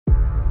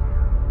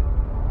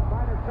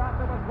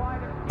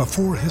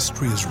Before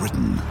history is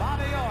written,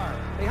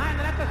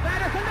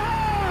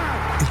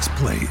 it's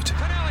played.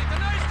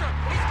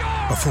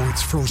 Before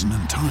it's frozen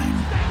in time,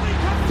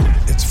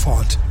 it's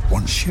fought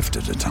one shift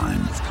at a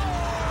time.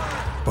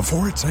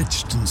 Before it's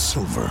etched in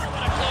silver,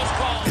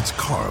 it's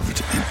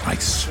carved in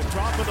ice.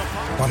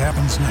 What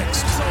happens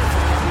next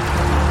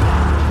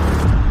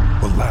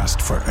will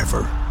last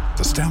forever.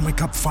 The Stanley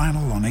Cup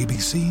Final on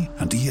ABC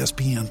and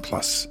ESPN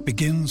Plus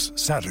begins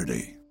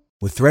Saturday.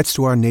 With threats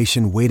to our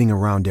nation waiting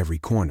around every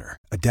corner,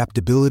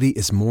 adaptability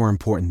is more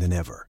important than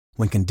ever.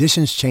 When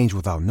conditions change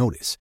without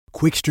notice,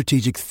 quick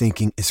strategic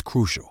thinking is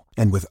crucial.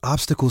 And with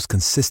obstacles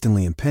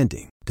consistently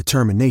impending,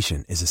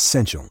 determination is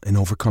essential in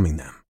overcoming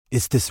them.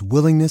 It's this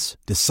willingness,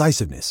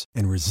 decisiveness,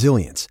 and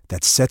resilience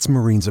that sets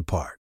Marines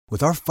apart.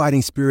 With our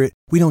fighting spirit,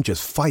 we don't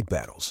just fight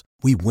battles,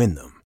 we win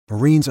them.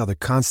 Marines are the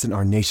constant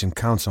our nation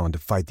counts on to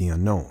fight the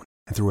unknown.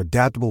 And through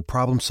adaptable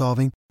problem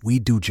solving, we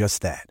do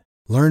just that.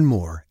 Learn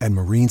more at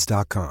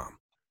marines.com.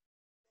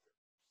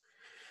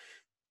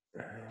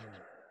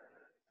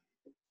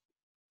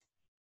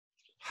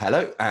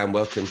 Hello and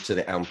welcome to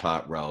the Elm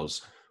Park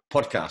Rolls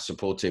podcast,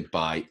 supported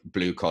by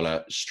Blue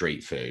Collar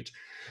Street Food.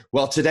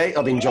 Well, today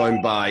I've been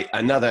joined by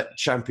another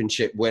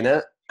championship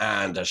winner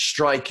and a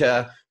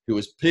striker who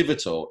was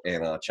pivotal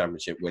in our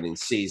championship winning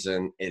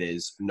season. It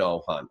is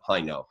Noel Hunt. Hi,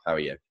 Noel. How are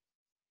you?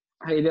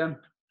 How you doing?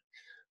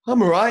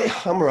 I'm all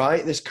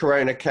right. This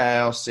corona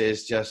chaos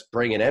is just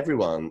bringing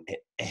everyone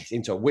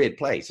into a weird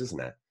place, isn't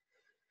it?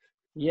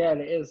 Yeah,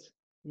 it is.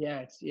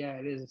 It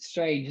is. It's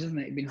strange, isn't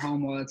it? You've been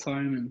home all the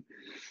time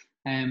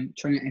and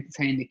trying to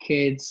entertain the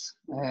kids.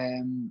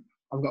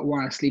 I've got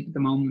one asleep at the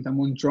moment and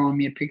one drawing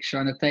me a picture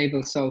on the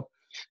table. So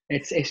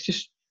it's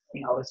just, I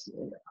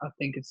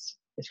think it's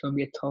going to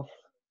be a tough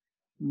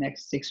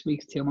next 6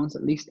 weeks, 2 months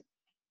at least.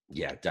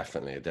 Yeah,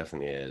 definitely. It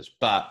definitely is.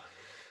 But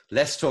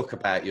let's talk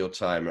about your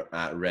time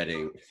at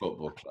Reading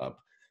Football Club.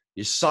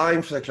 You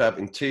signed for the club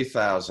in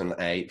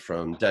 2008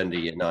 from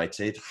Dundee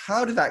United.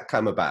 How did that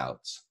come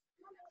about?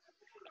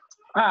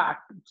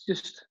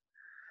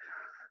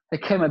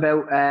 It came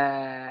about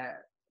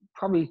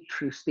probably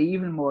through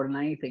Stephen more than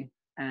anything.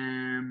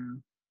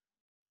 And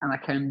I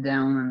came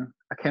down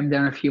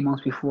a few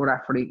months before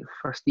that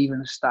for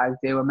Stephen's stag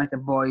do. I met the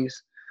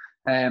boys,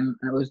 and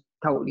it was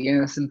totally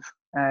innocent.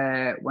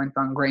 Went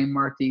on Graham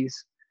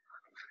Murphy's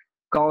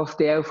golf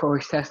day out for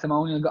his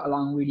testimonial. Got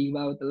along really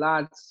well with the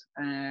lads.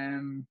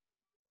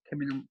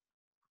 Came in and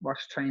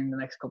watched training the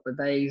next couple of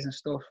days and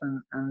stuff,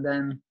 and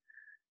then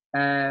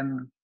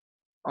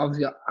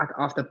obviously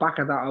off the back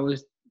of that, I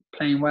was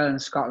playing well in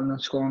Scotland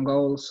and scoring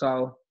goals.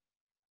 So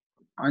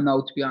I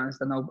know, to be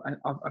honest,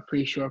 I'm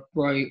pretty sure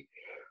Brian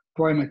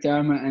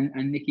McDermott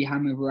and Nicky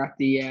Hammond were at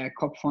the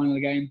cup final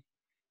game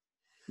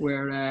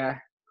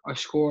where I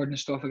scored and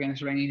stuff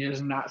against Rangers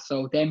and that.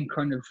 So them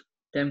kind of,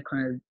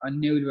 I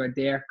knew they were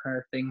there kind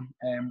of thing.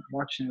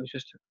 Watching it was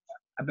just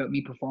about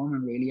me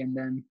performing really, and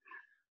then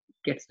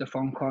gets the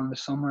phone call in the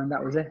summer, and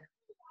that was it.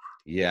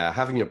 Yeah,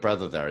 having your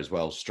brother there as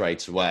well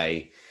straight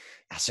away.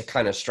 That's a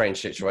kind of strange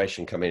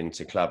situation coming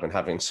into club and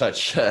having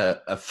such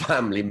a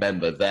family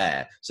member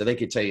there. So they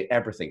could tell you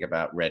everything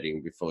about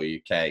Reading before you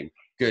came,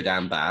 good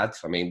and bad.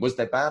 I mean, was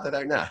there bad? I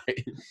don't know.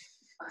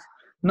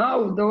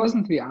 No, there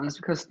wasn't, to be honest,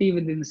 because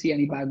Stephen didn't see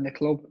any bad in the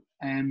club.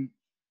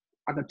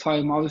 At the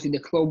time, obviously, the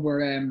club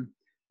were in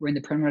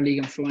the Premier League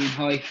and flying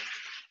high.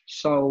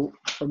 So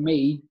for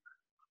me,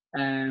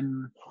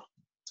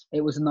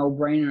 it was a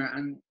no-brainer.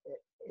 And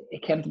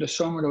it came to the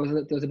summer. There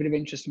was a bit of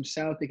interest from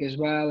Celtic as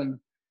well, and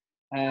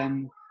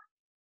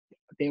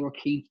they were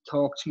keen to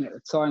talk to me at the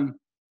time.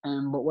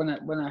 But when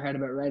I heard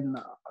about Reading,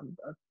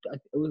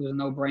 it was a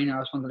no-brainer.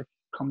 I just wanted to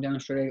come down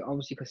straight away,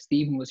 obviously, because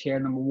Stephen was here,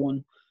 number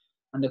one,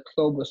 and the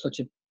club was such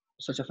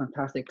a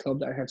fantastic club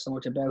that I heard so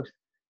much about.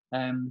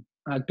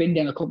 I'd been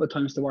down a couple of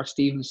times to watch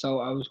Stephen, so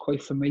I was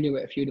quite familiar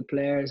with a few of the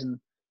players and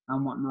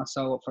whatnot.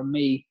 So for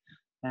me,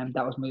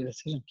 that was my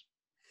decision.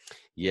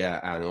 Yeah,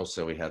 and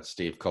also we had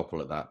Steve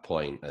Coppell at that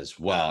point as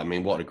well. I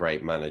mean, what a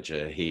great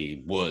manager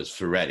he was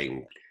for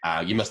Reading.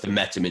 You must have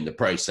met him in the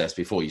process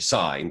before you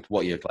signed.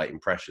 What are your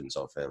impressions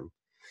of him?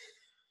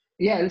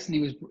 Yeah, listen,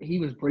 he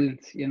was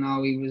brilliant. He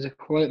was a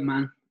quiet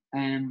man,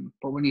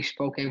 but when he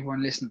spoke,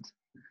 everyone listened.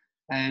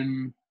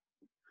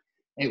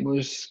 It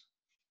was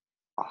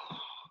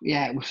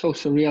so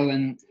surreal,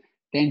 and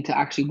then to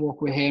actually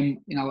work with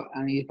him,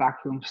 and his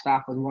backroom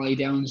staff with Wally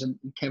Downs and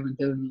Kevin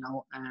Dillon,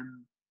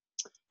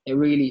 it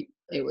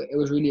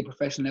was really a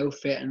professional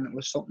outfit, and it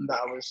was something that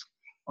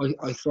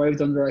I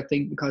thrived under, I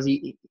think, because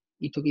he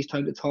took his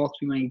time to talk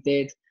to me when he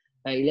did.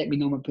 He let me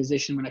know my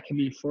position when I came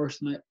in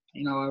first, and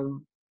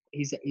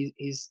his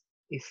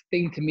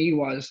thing to me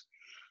was,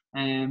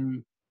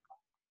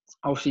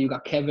 obviously you've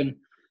got Kevin,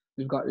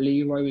 we've got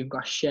Leroy, we've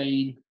got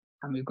Shane,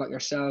 and we've got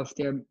yourself.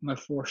 They're my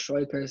four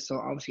strikers. So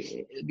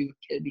obviously it'd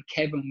be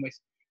Kevin with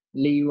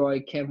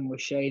Leroy, Kevin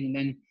with Shane, and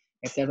then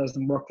if that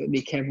doesn't work, it'd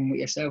be Kevin with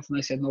yourself. And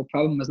I said, no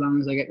problem, as long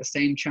as I get the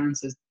same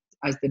chances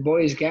as the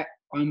boys get,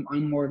 I'm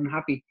more than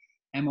happy.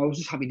 I was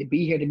just happy to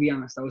be here, to be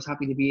honest. I was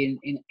happy to be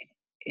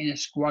in a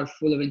squad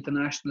full of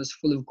internationals,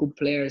 full of good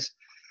players.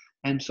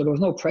 And so there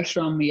was no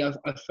pressure on me. I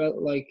felt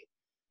like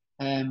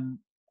I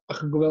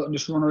could go out and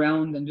just run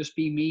around and just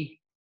be me,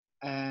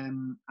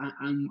 and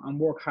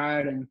work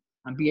hard and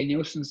be a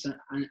nuisance,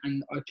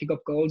 and I'd pick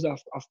up goals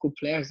off good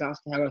players. That's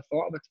how I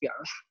thought of it, to be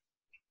honest.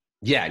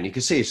 Yeah, and you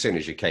could see as soon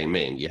as you came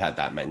in, you had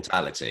that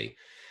mentality.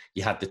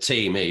 You had the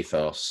team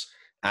ethos,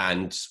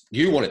 and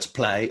you wanted to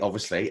play.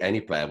 Obviously,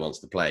 any player wants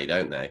to play,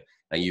 don't they?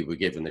 And you were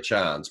given the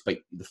chance. But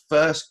the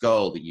first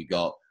goal that you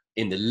got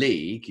in the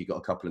league, you got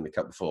a couple in the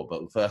cup before,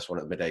 but the first one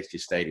at Medeski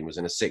Stadium was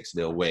in a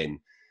 6-0 win.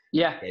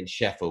 Yeah. In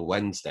Sheffield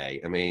Wednesday.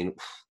 I mean,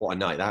 what a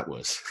night that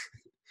was.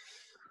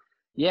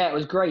 Yeah, it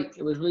was great.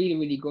 It was really,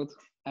 really good.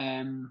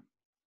 I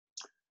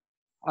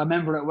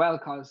remember it well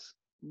because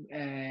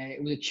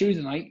it was a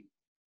Tuesday night,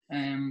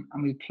 and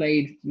we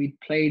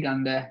played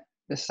on the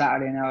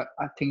Saturday. Now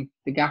I think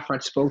the gaffer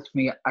had spoke to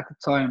me at the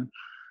time,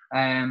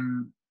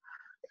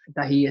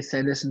 that he had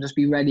said, "Listen, just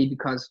be ready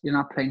because you're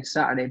not playing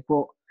Saturday.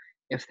 But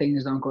if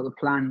things don't go to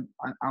plan,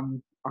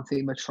 I'm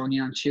thinking about throwing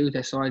you on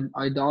Tuesday." So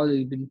I'd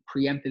already been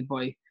preempted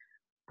by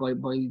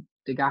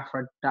the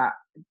gaffer that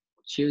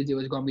Tuesday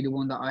was going to be the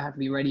one that I had to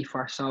be ready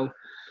for. So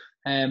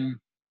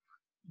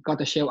got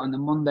the shout on the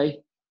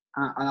Monday,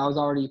 and I was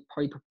already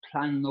probably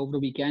planning over the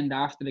weekend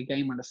after the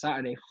game on the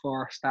Saturday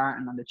for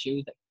starting on the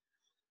Tuesday.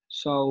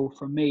 So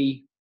for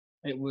me,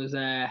 it was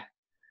it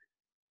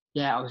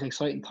was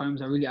exciting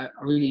times. I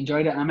really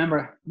enjoyed it. And I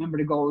remember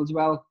the goal as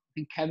well. I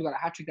think Kev got a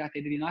hat trick that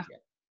day, did he not?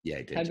 Yeah,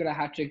 he did. Kev got a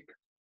hat trick.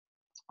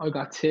 I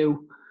got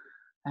 2.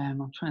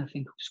 I'm trying to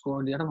think who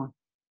scored the other one.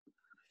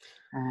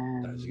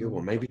 That was a good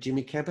one. Maybe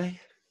Jimmy Kebe?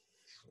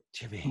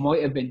 Jimmy.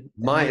 Might have been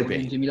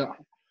Jimmy. Look,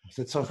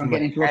 I'm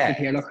getting interrupted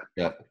here. Look,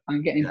 yeah.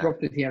 I'm getting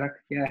interrupted here. Look,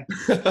 yeah.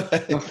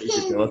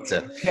 His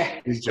daughter. Yeah.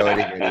 He's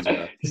joining in as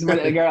well. This is my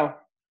little girl.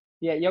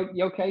 Yeah,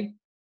 you okay?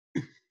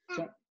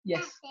 So,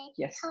 yes. Can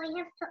we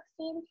have Topsy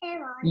and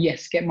Tim on?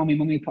 Yes, get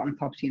mummy put on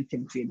Topsy and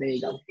Tim for you. There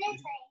you go.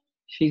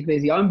 She's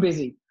busy. I'm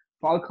busy,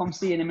 but I'll come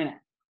see you in a minute.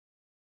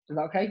 Is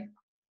that okay?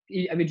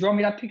 Have you drawn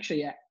me that picture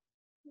yet?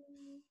 Yeah.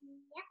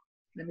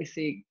 Let me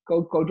see.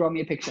 Go draw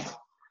me a picture.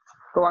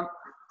 Go on.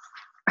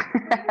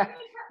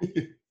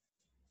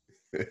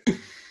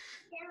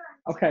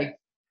 Okay.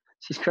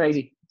 She's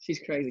crazy.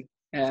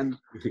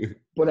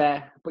 But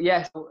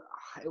yeah. So,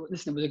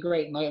 listen, it was a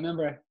great night. I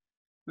remember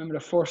the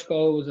first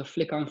goal was a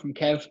flick on from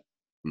Kev.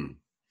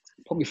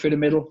 Put me through the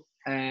middle.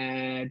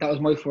 That was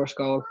my first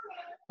goal.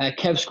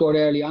 Kev scored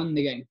early on in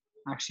the game.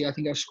 Actually, I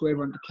think I scored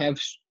one to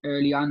Kev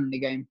early on in the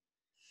game.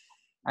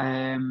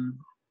 I'm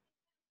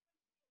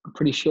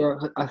pretty sure.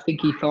 I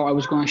think he thought I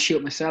was going to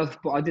shoot myself,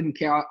 but I didn't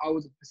care. I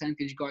was a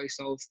percentage guy,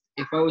 so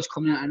if I was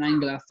coming at an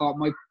angle, I thought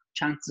my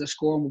chances of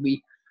scoring would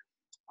be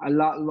a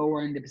lot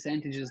lower in the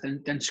percentages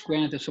than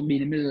squaring to somebody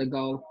in the middle of the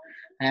goal.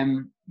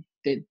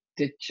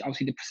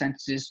 Obviously the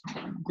percentages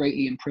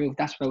greatly improved.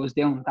 That's what I was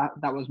doing.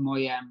 That was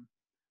my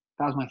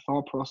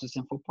thought process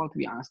in football, to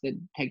be honest. They'd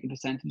take the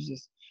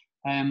percentages,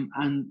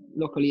 and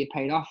luckily it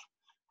paid off.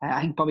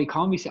 I think Bobby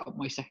Convey set up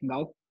my second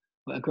goal.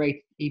 But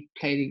he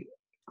played a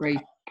great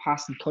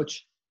pass and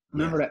touch.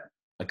 Remember it?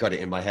 I got it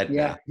in my head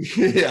now.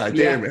 Yeah, I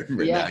do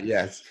remember it now.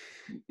 Yes.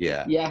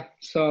 Yeah. Yeah.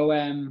 So,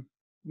 no.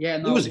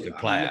 He was a good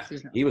player.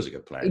 He was a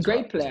good player. A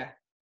great player.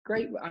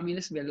 Great. I mean,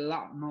 listen, we had an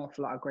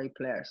awful lot of great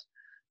players.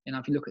 You know,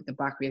 if you look at the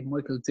back, we had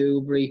Michael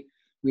Dubry,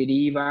 we had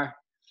Ivar,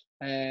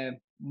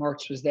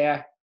 Mertz was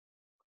there.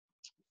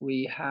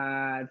 We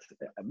had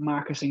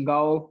Marcus in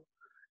goal.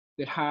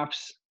 We had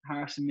Harps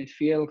in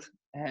midfield.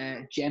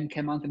 Jem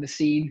came onto the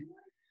scene.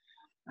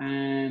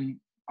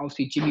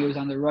 Obviously Jimmy was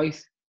on the right.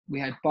 We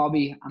had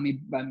Bobby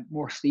and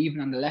more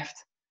Stephen on the left.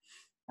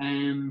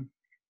 And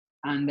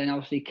then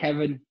obviously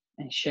Kevin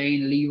and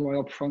Shane, Leroy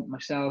up front,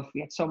 myself.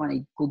 We had so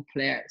many good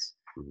players.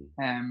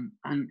 And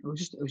it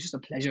was just a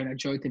pleasure and a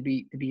joy to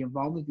be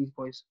involved with these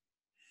boys.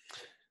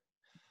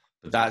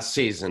 But that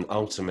season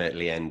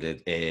ultimately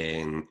ended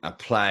in a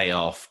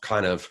playoff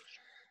kind of.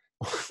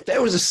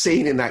 There was a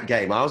scene in that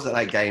game. I was at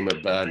that game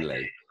at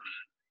Burnley,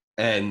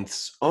 and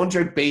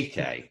Andre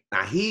Biquet.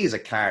 Now he is a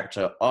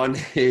character on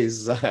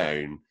his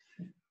own.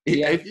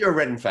 Yeah. If you're a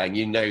Reading fan,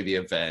 you know the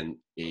event.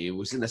 He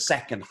was in the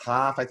second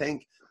half, I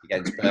think,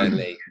 against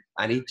Burnley,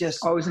 and he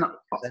just. I was in a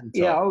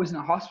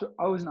hospital.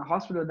 I was in a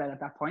hospital bed at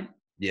that point.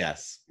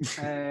 Yes.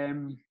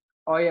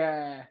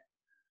 My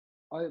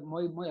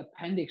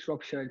appendix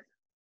ruptured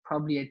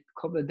probably a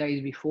couple of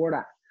days before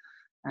that.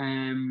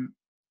 And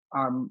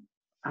I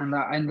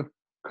ended up,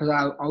 because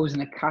I was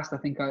in a cast. I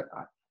think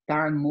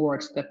Darren Moore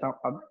had stepped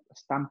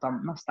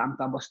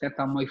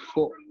on my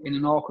foot in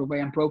an awkward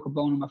way and broke a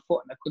bone in my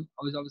foot, and I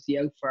was obviously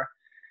out for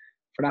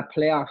that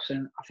playoffs.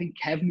 And I think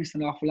Kev missed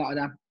an awful lot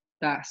of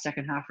that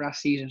second half of that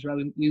season as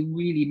well. We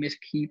really missed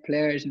key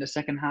players in the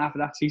second half of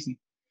that season.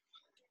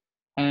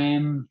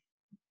 And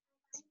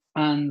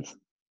I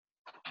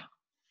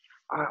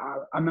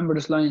remember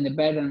just lying in the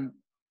bed, and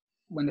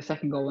when the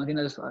second goal went in,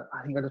 I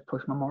think I just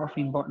pushed my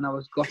morphine button. I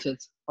was gutted.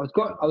 I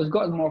was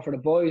gutted more for the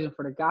boys and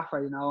for the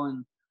gaffer, you know,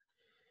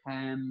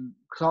 and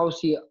because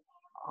obviously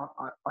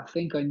I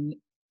think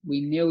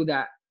we knew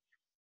that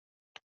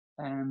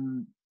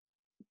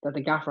that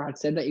the gaffer had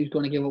said that he was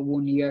going to give it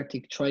 1 year to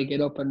try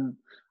get up, and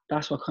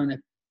that's what kind of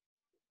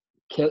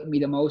killed me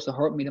the most, or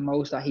hurt me the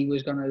most, that he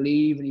was going to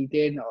leave, and he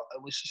did.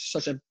 It was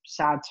such a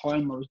sad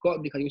time. I was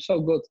gutted because he was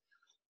so good,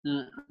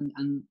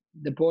 and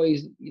the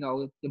boys,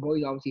 the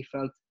boys obviously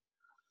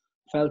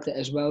felt it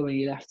as well when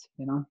he left.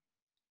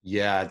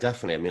 Yeah,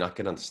 definitely. I mean, I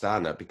can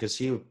understand that because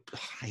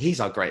he's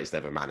our greatest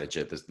ever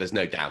manager. There's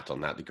no doubt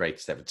on that. The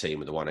greatest ever team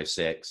with the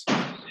 106.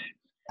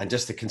 And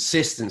just the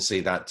consistency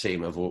that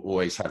team have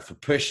always had for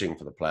pushing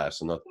for the players,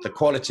 and the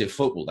quality of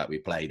football that we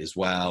played as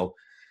well.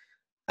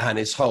 And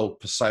his whole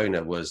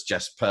persona was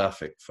just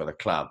perfect for the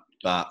club.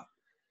 But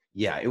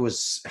yeah, it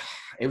was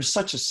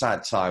such a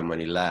sad time when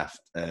he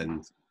left.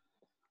 And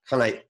kind of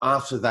like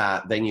after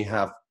that, then you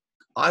have,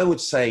 I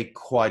would say,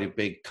 quite a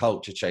big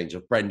culture change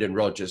of Brendan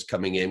Rodgers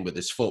coming in with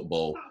his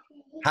football.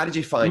 How did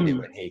you find it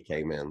when he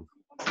came in?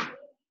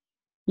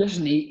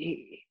 Listen,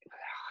 he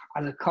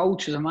as a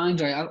coach, as a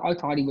manager, I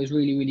thought he was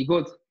really, really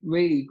good.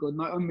 Really good.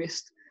 And I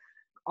missed,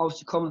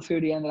 obviously, coming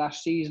through the end of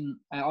last season.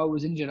 I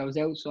was injured. I was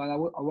out, so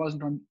I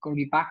wasn't going to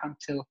be back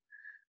until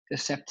the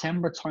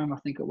September time, I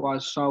think it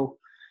was. So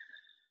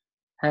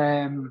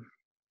the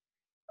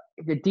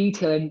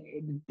detail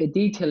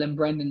in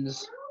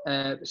Brendan's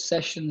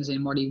sessions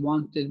and what he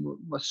wanted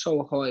was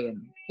so high,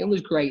 and it was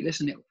great.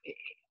 Listen,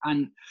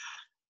 and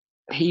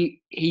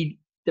he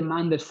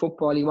demanded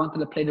football. He wanted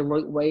to play the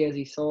right way as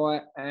he saw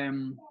it,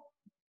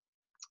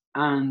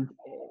 and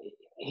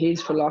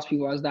his philosophy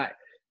was that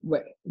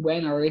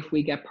when or if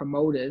we get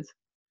promoted,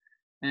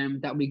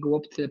 that we go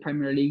up to the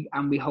Premier League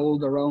and we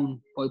hold our own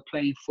by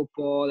playing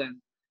football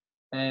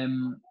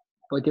and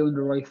by doing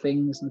the right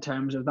things in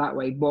terms of that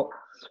way. But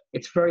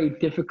it's very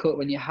difficult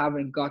when you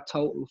haven't got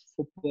total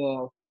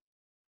football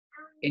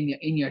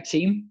in your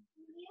team.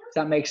 Does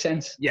that make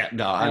sense? Yeah,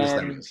 no, I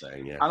understand what you're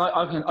saying. Yeah, and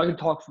I can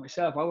talk for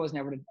myself. I was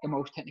never the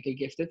most technically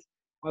gifted.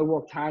 I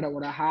worked hard at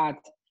what I had,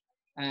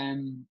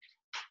 and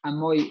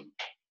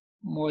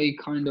my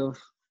kind of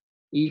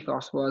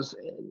ethos was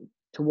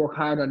to work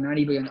hard on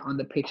anybody on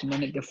the pitch, and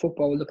then the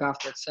football will look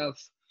after itself.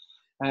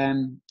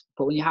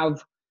 But when you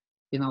have,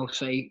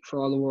 say for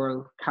all the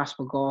world,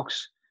 Casper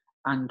Gawkes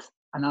and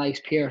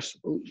Alex Pearce,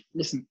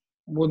 listen,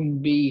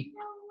 wouldn't be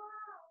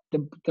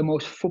the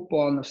most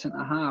footballing of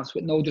centre halves,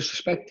 with no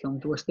disrespect to them.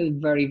 They were still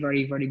very,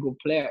 very, very good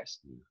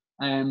players.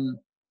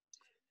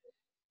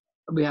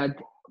 We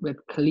had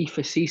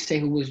Khalifa Cisse,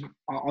 who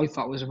I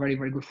thought was a very,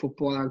 very good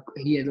footballer.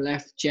 He had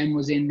left. Jem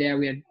was in there.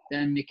 We had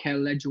then Mikel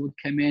Ledgerwood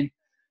come in.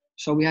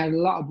 So we had a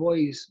lot of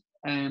boys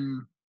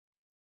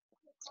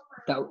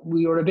that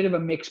we were a bit of a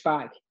mixed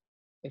bag,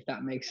 if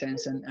that makes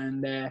sense.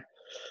 And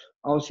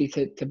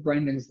obviously to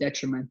Brendan's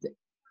detriment,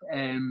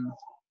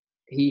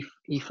 he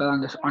fell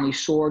on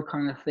his sword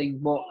kind of thing.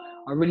 But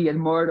I really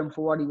admired him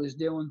for what he was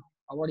doing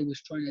or what he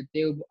was trying to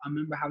do. But I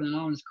remember having an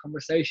honest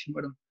conversation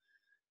with him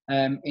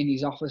in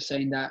his office,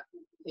 saying that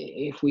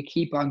if we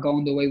keep on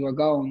going the way we're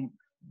going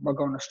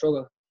to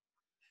struggle.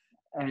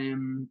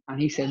 And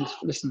he said,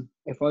 listen,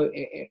 if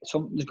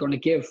something's going to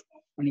give,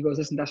 and he goes,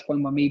 listen, that's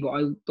fine by me, but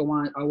I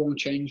won't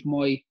change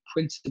my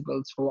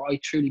principles for what I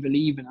truly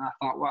believe in. And I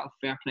thought, well,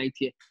 fair play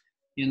to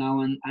you,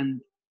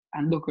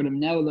 and look at him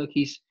now, like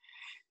he's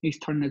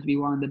turning out to be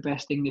one of the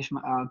best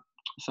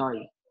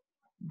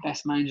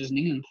best managers in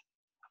England.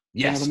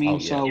 Yes, you know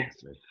what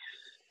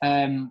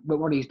I mean? But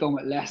what he's done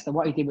with Leicester,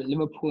 what he did with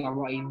Liverpool,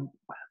 or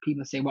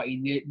people say what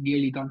he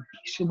nearly done.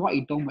 What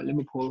he done with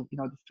Liverpool,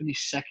 to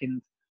finish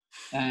second.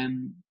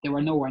 They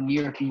were nowhere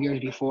near 2 years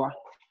before.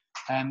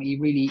 He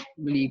really,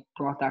 really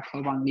brought that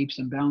club on leaps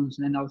and bounds.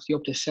 And then obviously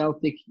up to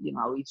Celtic, he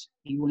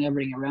won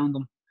everything around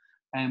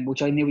them,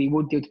 which I knew he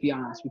would do, to be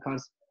honest,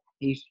 because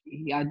he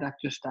had that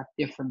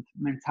different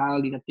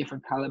mentality, that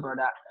different caliber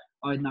that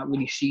I had not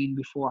really seen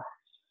before.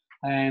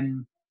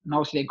 And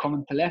obviously then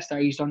coming to Leicester,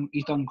 he's done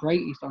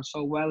great. He's done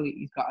so well.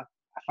 He's got a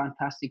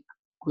fantastic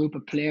group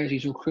of players.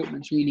 His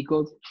recruitment's really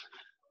good.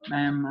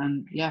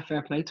 And yeah,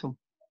 fair play to him.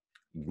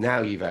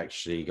 Now you've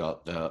actually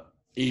got the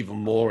even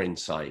more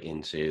insight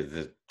into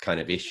the kind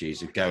of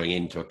issues of going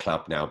into a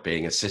club now,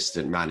 being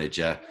assistant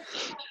manager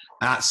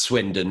at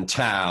Swindon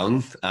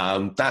Town.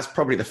 That's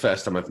probably the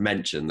first time I've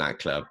mentioned that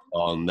club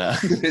on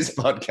this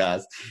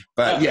podcast.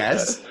 But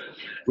yes,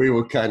 we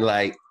were kind of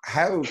like,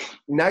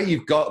 now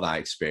you've got that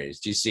experience,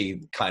 do you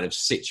see kind of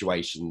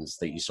situations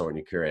that you saw in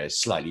your career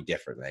slightly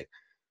differently?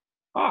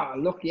 Oh,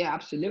 look, yeah,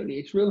 absolutely.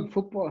 It's ruined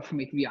football for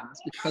me, to be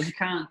honest, because you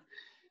can't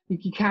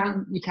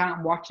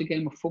watch a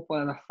game of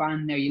football as a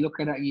fan now. You look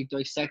at it, you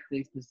dissect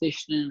the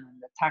positioning and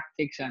the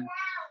tactics and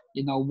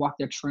what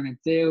they're trying to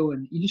do,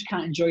 and you just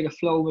can't enjoy the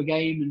flow of a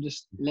game and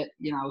just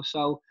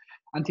so.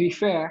 And to be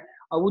fair,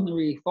 I wouldn't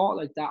really thought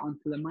like that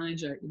until the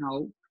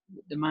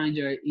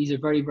manager, he's a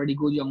very, very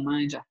good young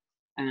manager,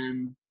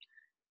 and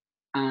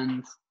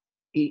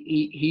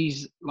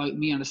he's like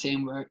me on the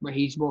same where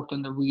he's worked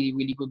under really,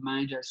 really good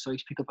managers, so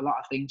he's picked up a lot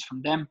of things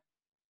from them.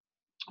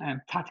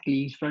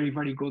 Tactically, he's very,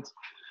 very good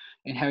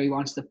in how he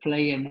wants to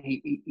play, and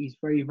he's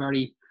very,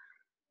 very.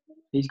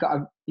 He's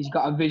got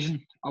a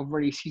vision of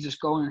where he sees us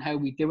going and how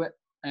we do it.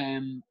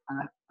 And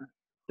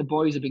the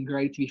boys have been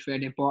great. To be fair,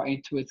 they bought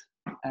into it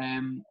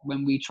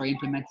when we try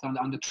implement it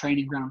on the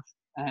training ground.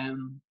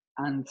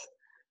 And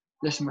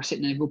listen, we're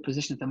sitting in a good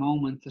position at the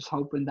moment, just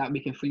hoping that we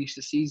can finish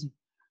the season.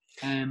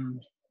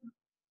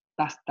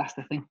 That's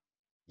the thing.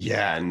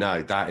 Yeah,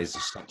 no, that is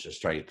such a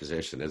strange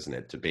position, isn't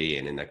it, to be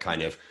in a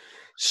kind of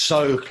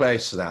so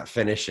close to that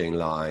finishing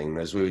line.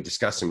 As we were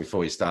discussing before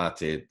we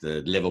started,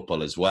 the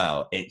Liverpool as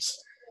well. It's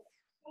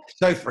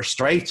so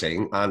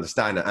frustrating, I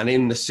understand it. And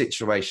in the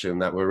situation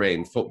that we're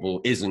in,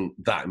 football isn't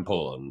that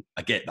important.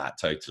 I get that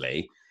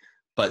totally.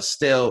 But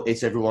still,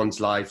 it's everyone's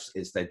lives,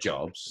 it's their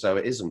jobs. So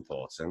it is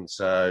important.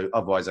 So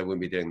otherwise, I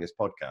wouldn't be doing this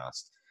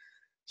podcast.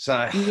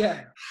 So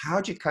yeah,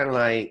 how do you kind of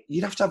like,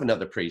 you'd have to have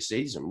another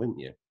pre-season, wouldn't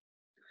you?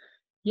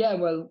 Yeah,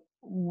 well,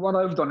 what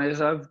I've done is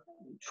I've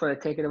tried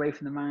to take it away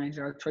from the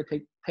manager. I've tried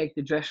to take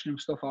the dressing room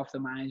stuff off the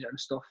manager and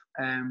stuff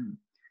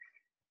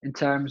in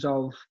terms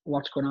of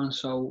what's going on.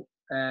 So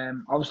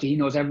obviously he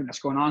knows everything that's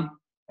going on.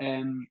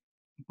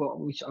 But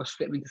I've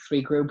split them into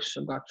 3 groups.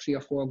 I've got 3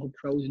 or 4 good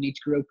pros in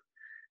each group.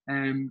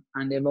 And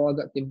they've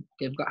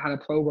had a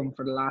program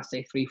for the last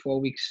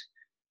 3-4 weeks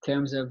in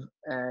terms of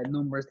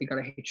numbers they got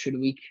to hit through the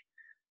week.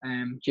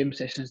 Gym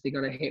sessions they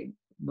got to hit.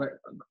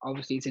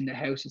 Obviously it's in the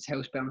house, it's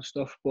housebound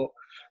stuff, but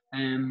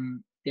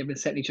they've been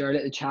setting each other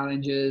little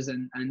challenges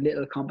and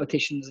little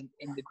competitions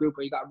in the group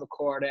where you got to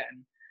record it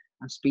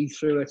and speed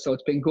through it. So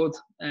it's been good.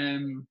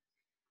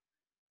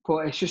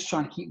 But it's just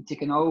trying to keep them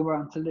ticking over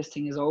until this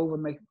thing is over,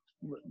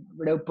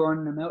 without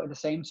burning them out at the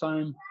same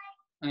time.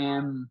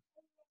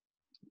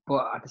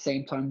 But at the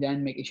same time,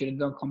 then making sure they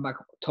don't come back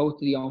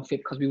totally unfit,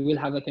 because we will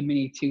have like a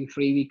mini 2-3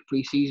 week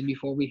pre-season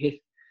before we hit.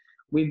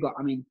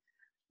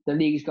 The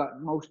league's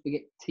got most of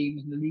the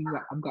teams in the league.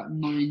 I've got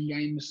 9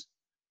 games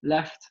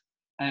left.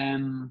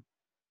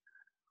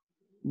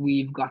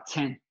 We've got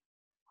 10.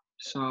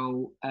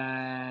 So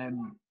to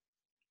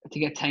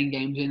get 10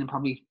 games in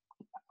probably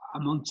a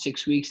month,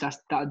 6 weeks, that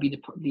would be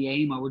the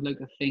aim, I would like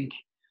to think.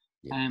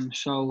 Yes.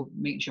 So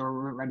making sure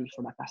we're ready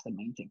for that, that's the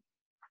main thing.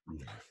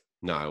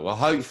 No, well,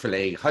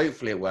 hopefully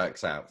it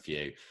works out for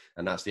you.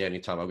 And that's the only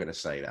time I'm going to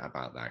say that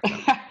about that.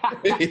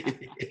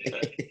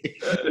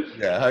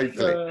 Yeah,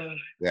 hopefully.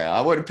 Yeah,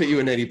 I wouldn't put you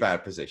in any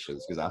bad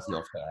positions because that's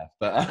not fair.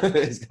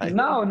 But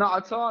no,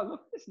 not at all.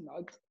 Look, listen,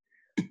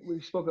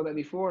 we've spoken about it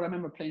before. I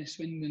remember playing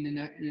Swindon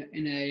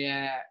in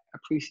a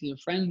pre-season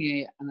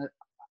friendly, and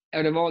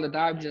out of all the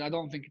derbies, I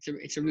don't think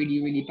it's a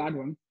really, really bad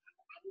one.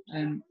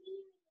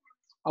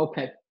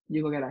 Okay,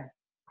 you go get her.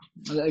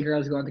 My little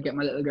girl's going to get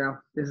my little girl.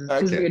 This is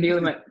what you're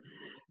dealing with.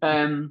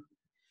 I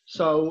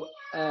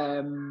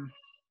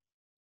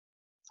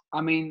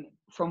mean,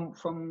 from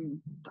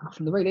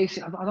the way they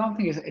see, I don't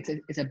think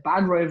it's a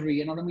bad rivalry.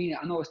 You know what I mean?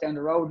 I know it's down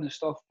the road and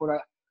stuff, but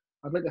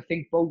I'd like to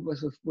think both of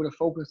us would have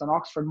focused on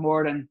Oxford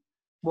more than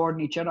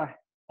each other.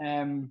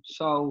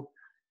 So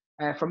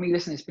for me,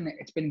 listen,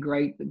 it's been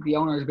great. The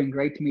owner has been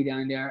great to me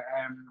down there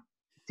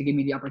to give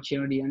me the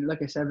opportunity. And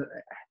like I said,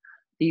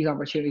 these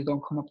opportunities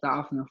don't come up that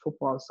often in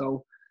football.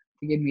 So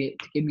to give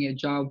me a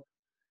job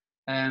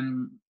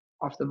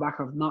off the back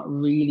of not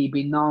really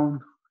being known,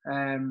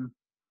 I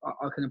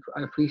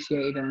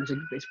appreciate it, and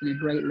it's been a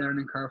great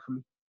learning curve for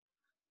me.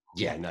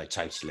 Yeah, no,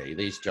 totally.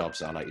 These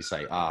jobs are, like you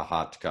say, are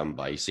hard to come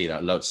by. You see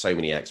that so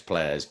many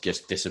ex-players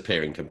just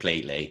disappearing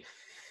completely.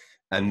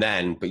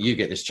 But you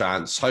get this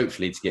chance,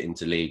 hopefully, to get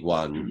into League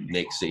One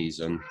next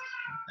season.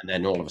 And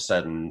then all of a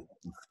sudden,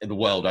 the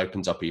world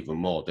opens up even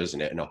more,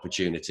 doesn't it? And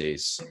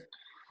opportunities.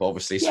 But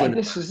obviously,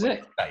 this is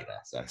it. Stay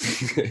there, so.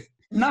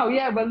 No,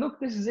 yeah, well, look,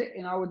 this is it.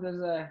 You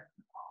know,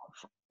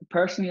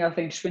 personally, I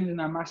think Swindon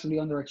are massively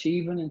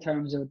underachieving in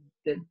terms of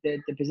the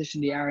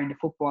position they are in the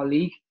Football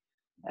League.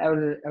 Out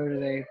of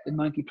the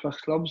 90 plus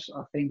clubs,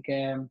 I think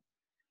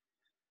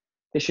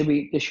they should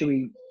be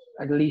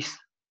at least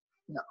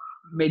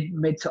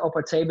mid to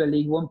upper table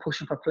League One,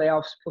 pushing for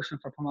playoffs, pushing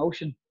for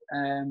promotion.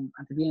 And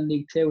to be in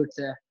League Two, it's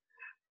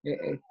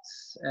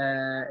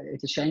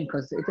a shame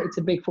because it's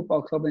a big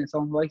football club in its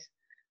own right.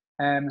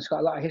 It's got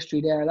a lot of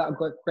history there. A lot of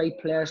great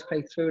players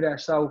played through there.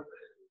 So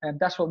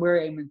that's what we're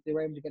aiming to do.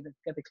 We're aiming to get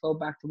the club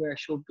back to where it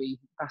should be.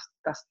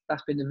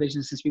 That's been the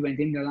vision since we went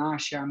in there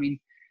last year. I mean,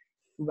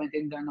 we went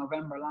in there in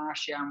November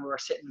last year and we were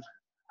sitting,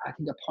 I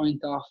think, a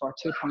point off or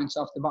 2 points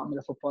off the bottom of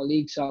the Football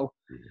League. So,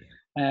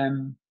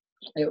 to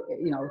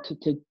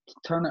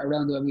turn it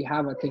around the way we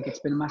have, I think it's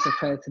been a massive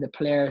credit to the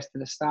players, to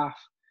the staff,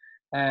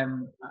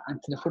 and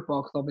to the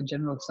football club in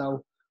general.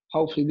 So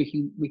hopefully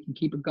we can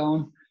keep it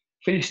going,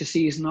 finish the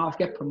season off,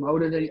 get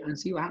promoted, and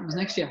see what happens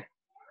next year.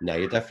 No,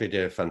 you definitely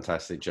do a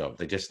fantastic job.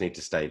 They just need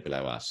to stay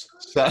below us.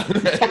 So,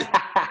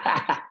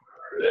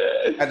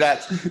 and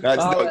that's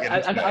not good.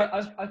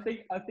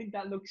 I think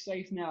that looks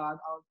safe now.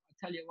 I'll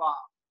tell you what.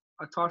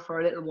 I thought for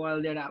a little while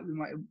there that we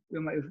might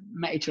have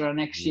met each other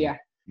next year.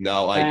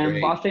 No, I agree.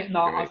 But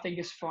I think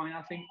it's fine.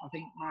 I think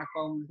Mark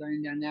Owen's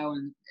down there now,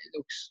 and it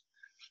looks.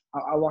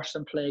 I watched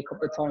them play a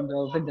couple of times.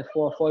 I've been to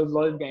 4 or 5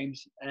 live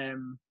games,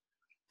 and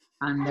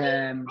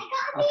I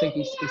think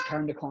he's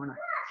turned the corner.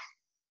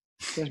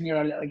 There's me,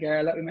 our little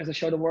girl. Let me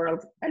show the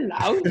world.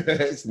 Hello.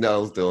 It's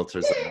Noel's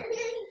daughter.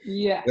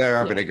 Yeah. They're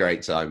having a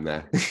great time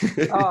there.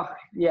 Oh,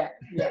 yeah.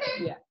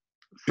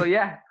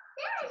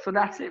 So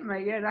that's it,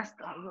 mate. Yeah, that's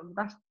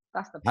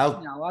the How-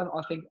 you know,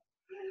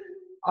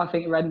 I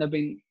think Reading have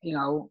been, you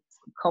know,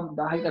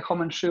 I think they're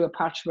coming through a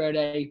patch where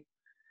they,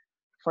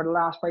 for the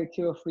last probably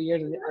 2 or 3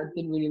 years, I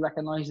didn't really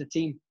recognise the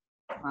team,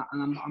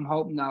 and I'm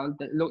hoping now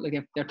that it look like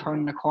if they're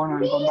turning the corner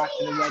and going back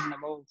to the Reading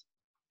of old.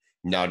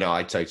 No,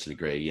 I totally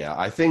agree. Yeah,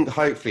 I think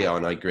hopefully,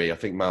 and I agree. I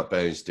think Mark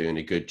Bowen's doing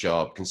a good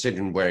job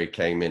considering where he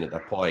came in at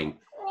that point.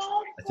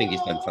 I think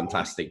he's done a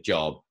fantastic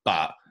job,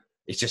 but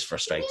it's just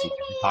frustrating.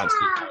 You can't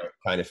see how it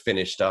kind of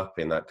finished up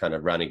in that kind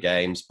of run of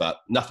games,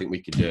 but nothing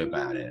we could do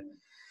about it.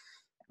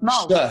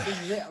 No, So, this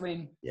is it. I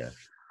mean, yeah.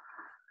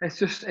 It's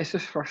just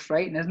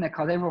frustrating, isn't it?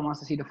 Because everyone wants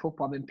to see the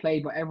football being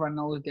played, but everyone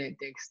knows the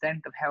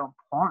extent of how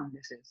important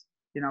this is.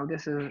 You know,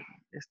 this is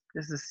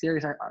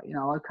serious. I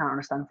can't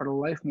understand for the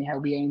life of me how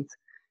we ain't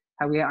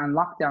on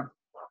lockdown.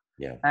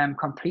 Yeah.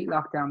 Complete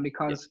lockdown,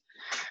 because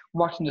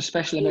watching the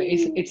special about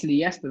Italy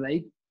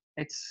yesterday,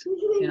 it's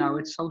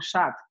so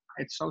sad.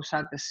 It's so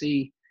sad to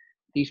see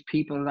these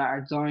people that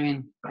are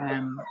dying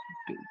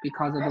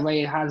because of the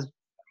way it has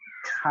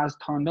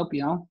turned up.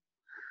 You know.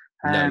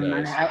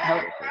 And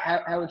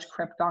how it's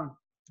crept on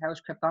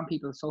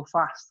people so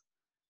fast.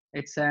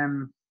 It's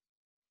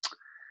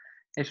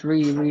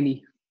really,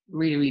 really,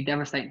 really, really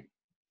devastating.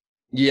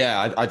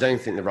 Yeah, I don't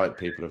think the right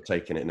people have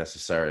taken it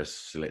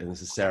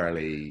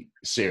necessarily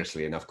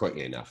seriously enough,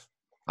 quickly enough.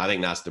 I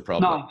think that's the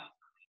problem. No.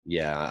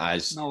 Yeah,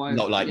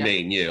 not like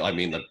me and you. I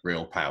mean, the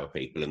real power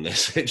people in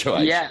this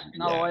situation. Yeah,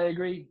 I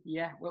agree.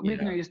 Yeah, well, we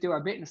can just do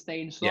our bit and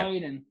stay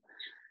inside and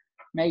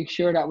make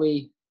sure that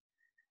we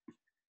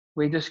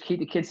just keep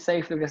the kids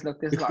safe. Because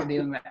look, this is what I'm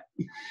dealing with.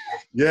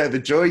 Yeah, the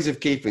joys of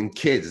keeping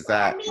kids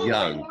that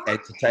young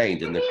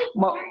entertained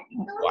wow.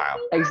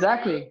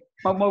 Exactly.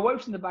 My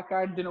wife's in the back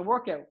garden doing a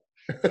workout.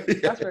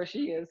 That's where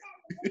she is.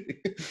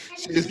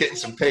 She's getting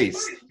some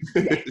peace.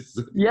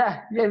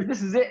 Yeah.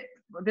 This is it.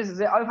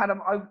 I've had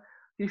them.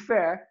 To be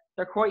fair,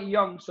 they're quite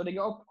young, so they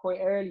get up quite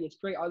early. It's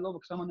great. I love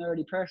it because I'm an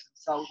early person.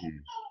 So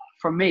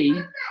for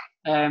me,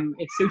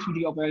 it suits me to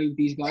get up early with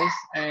these guys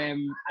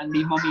and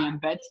leave mummy in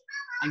bed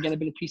and get a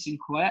bit of peace and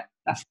quiet.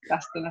 That's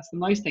the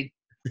nice thing.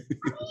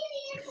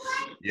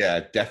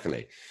 Yeah,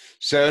 definitely.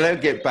 So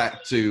let's get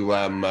back to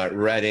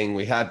Reading.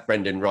 We had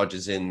Brendan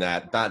Rodgers in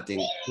that. That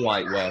didn't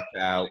quite work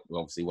out.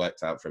 Obviously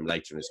worked out for him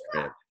later in his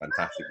career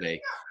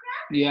fantastically.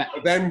 Yeah.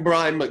 But then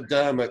Brian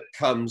McDermott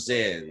comes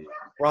in.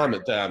 Brian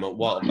McDermott,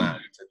 what a man.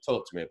 So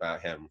talk to me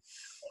about him.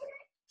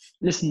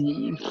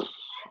 Listen,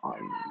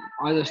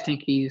 I just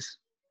think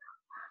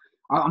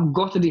I'm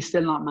gutted he's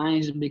still not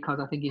managing, because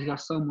I think he's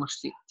got so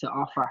much to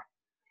offer.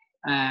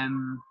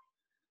 And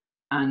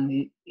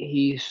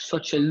he's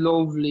such a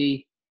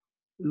lovely,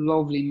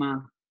 lovely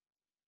man.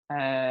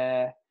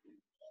 And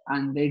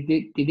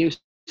they do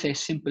say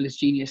simple as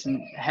genius,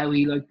 and how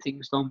he liked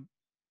things done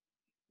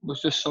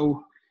was just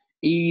so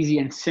easy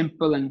and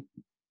simple, and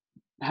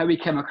how he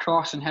came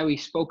across and how he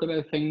spoke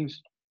about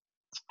things,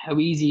 how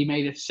easy he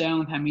made it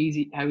sound, how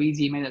easy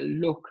he made it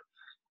look.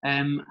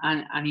 And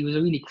he was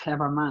a really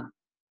clever man,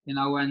 you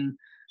know, and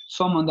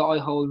someone that I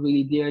hold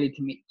really dearly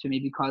to me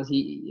because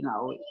he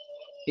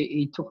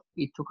took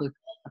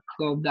a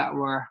club that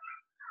were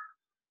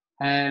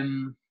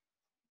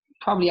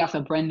probably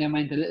after Brendan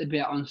went a little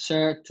bit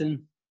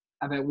uncertain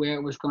about where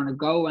it was going to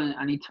go, and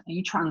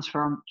he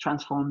transformed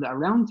it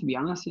around, to be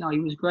honest. You know, he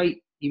was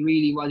great. He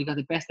really was. He got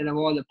the best out of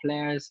all the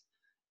players.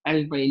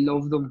 Everybody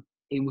loved him.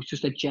 He was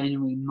just a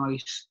genuinely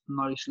nice,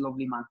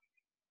 lovely man.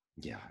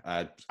 Yeah,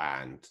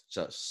 and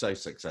just so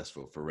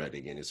successful for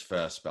Reading in his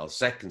first spell.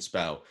 Second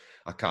spell,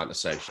 I can't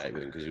associate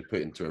with him because he was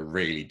put into a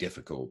really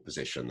difficult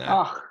position there.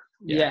 Oh,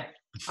 yeah.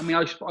 I mean,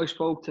 I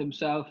spoke to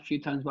himself a few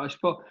times, but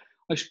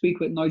I speak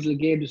with Nigel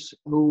Gibbs,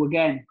 who,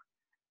 again,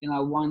 you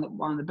know, one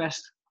of the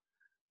best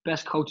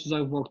coaches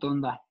I've worked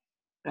under.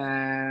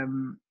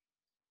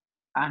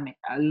 And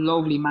a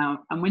lovely man.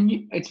 And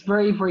it's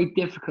very, very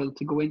difficult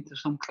to go into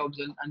some clubs,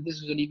 and this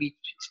is only me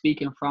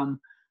speaking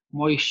from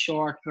my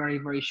very,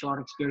 very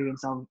short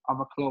experience of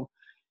a club.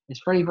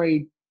 It's very,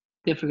 very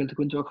difficult to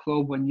go into a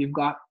club when you've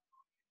got,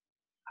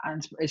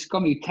 and it's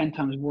going to be 10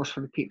 times worse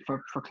for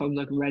clubs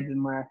like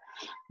Reading, where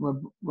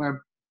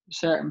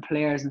certain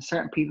players and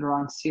certain people are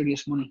on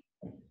serious money,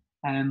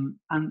 and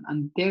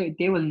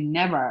they will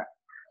never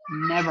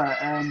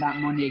earn that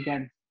money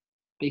again,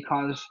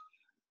 because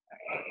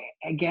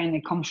again,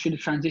 it comes through the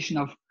transition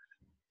of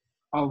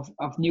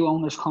new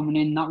owners coming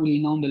in, not really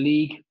knowing the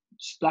league,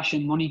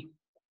 splashing money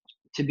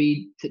to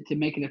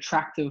make it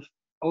attractive,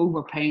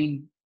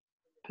 overpaying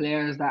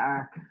players that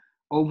are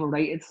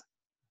overrated,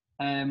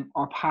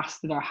 or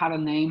past it, or had a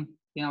name.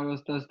 You know,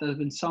 there's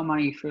been so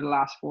many through the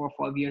last 4 or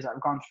 5 years that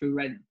have gone through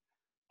Reading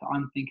that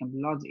I'm thinking,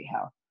 bloody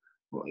hell,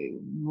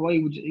 why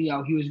would you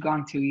know? He was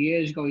gone 2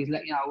 years ago. He's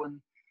let, you know,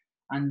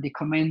 and they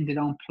come in, they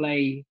don't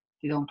play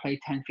 10,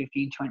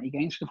 15, 20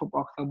 games for the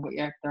football club, but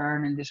yet they're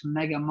earning this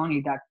mega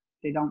money that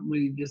they don't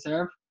really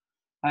deserve.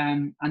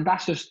 And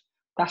that's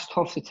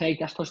tough to take.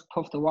 That's just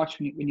tough to watch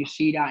when you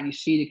see that, and you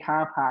see the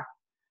car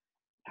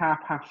car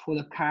park full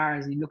of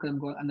cars, and you look at them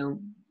go, and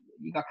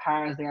you got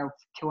cars there with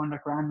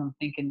 200 grand. I'm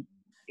thinking,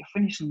 you're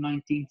finishing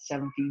 19th,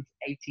 17th,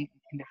 18th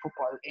in the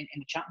football in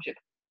the championship.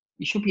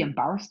 You should be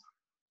embarrassed.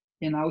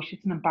 You know,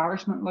 it's an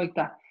embarrassment like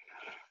that.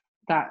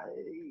 That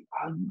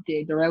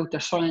they're out there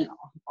signing.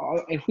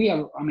 If we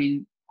have, I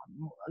mean,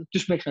 it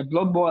just makes my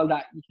blood boil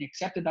that you can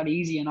accept it that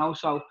easy. And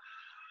also,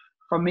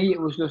 for me,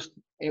 it was just,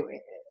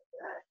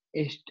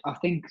 I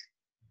think,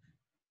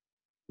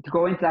 to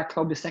go into that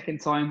club the second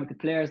time with the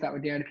players that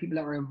were there, the people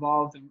that were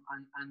involved and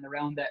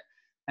around it,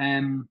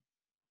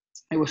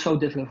 it was so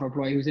difficult for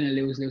Bry. He was in a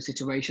lose-lose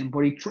situation.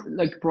 But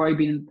like Bry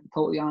being a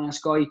totally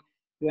honest guy,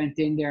 he went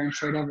in there and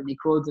tried everything he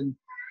could. And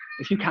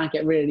if you can't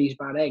get rid of these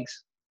bad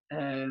eggs,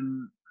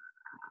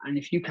 and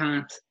if you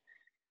can't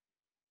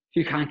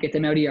get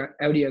them out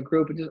of your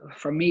group,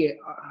 for me,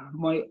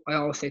 I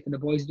always say to the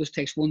boys, it just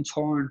takes one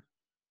turn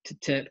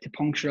to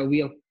puncture a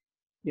wheel,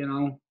 you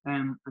know,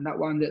 and that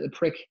one little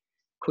prick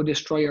could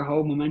destroy your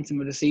whole momentum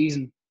of the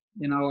season,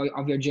 you know,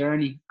 of your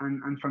journey.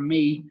 And for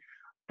me,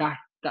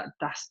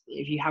 that's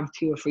if you have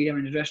 2 or 3 of them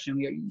in the dressing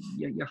room,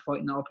 you're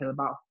fighting an uphill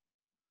battle.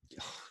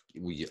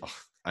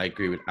 I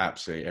agree with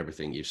absolutely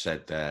everything you've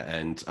said there.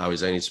 And I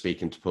was only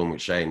speaking to Paul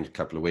McShane a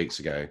couple of weeks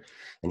ago,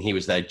 and he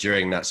was there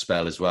during that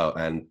spell as well.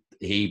 And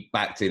he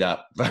backed it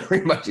up very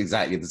much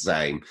exactly the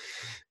same,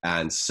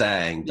 and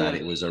saying that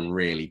it was a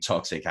really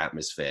toxic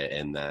atmosphere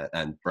in there.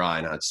 And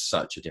Brian had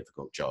such a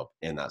difficult job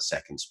in that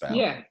second spell.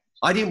 Yeah.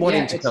 I didn't want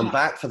him to come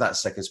back for that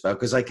second spell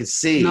because I could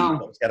see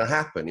what was going to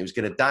happen. He was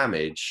going to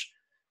damage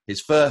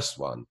his first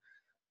one.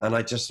 And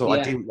I just thought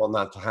I didn't want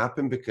that to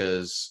happen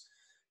because,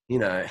 you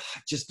know,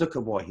 just look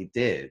at what he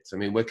did. I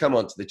mean, we'll come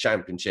on to the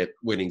championship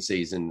winning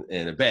season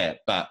in a bit,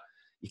 but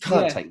you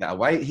can't take that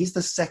away. He's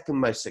the second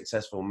most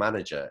successful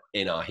manager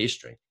in our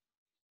history.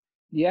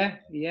 Yeah,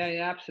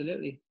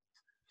 absolutely.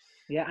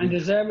 Yeah, and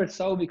deserved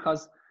so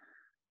because,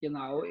 you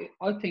know,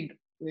 I think,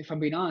 if I'm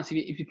being honest,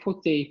 if you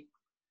put the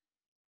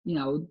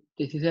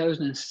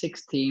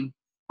 2006 team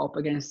up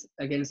against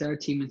our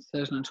team in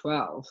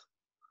 2012,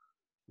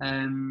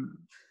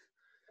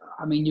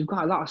 I mean, you've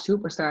got a lot of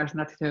superstars in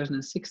that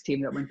 2006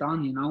 team that went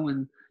on, you know,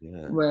 and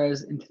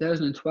whereas in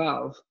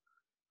 2012,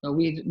 you know,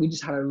 we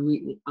just had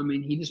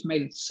he just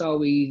made it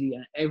so easy,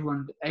 and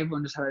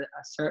everyone just had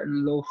a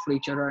certain love for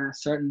each other and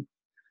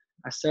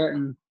a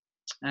certain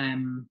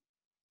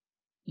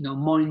you know,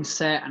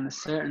 mindset and a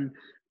certain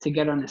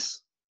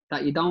togetherness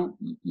that you don't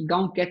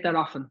get that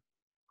often.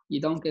 You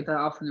don't get that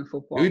often in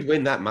football. Who'd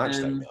win that match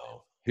though?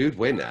 Who'd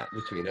win that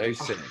between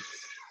 06?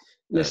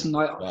 Listen,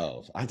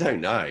 12. I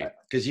don't know,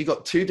 because you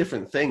got 2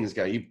 different things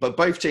going. But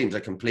both teams are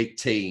complete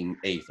team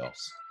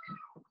ethos.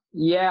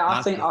 Yeah,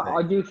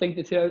 I do think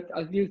with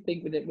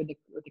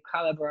the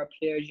caliber of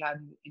players you had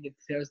in the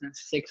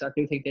 2006, I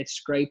do think they'd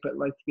scrape it.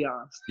 Like, to be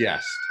honest.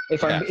 Yes.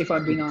 If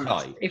I'm being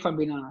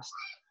honest.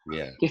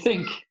 Yeah. Do you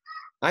think?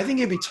 I think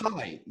it'd be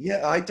tight.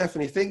 Yeah, I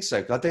definitely think so.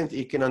 I don't think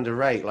you can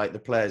underrate like the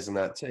players in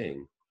that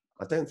team.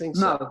 I don't think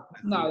so.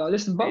 No.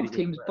 Listen, both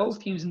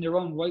teams in their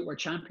own right were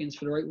champions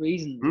for the right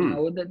reason. You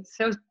know, the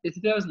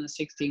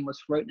 2016 was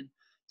frightening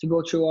to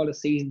go through all the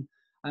season.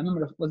 I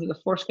remember, was it the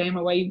first game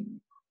away?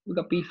 We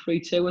got beat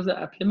 3-2. Was it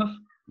at Plymouth?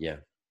 Yeah,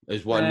 it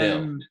was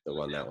 1-0. That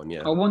won that one.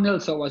 Yeah. Oh,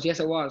 1-0. So it was. Yes,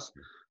 it was.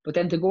 But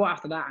then to go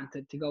after that and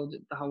to go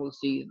the whole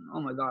season,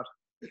 oh my God,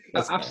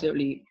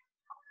 absolutely.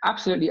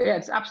 Yeah,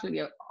 it's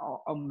absolutely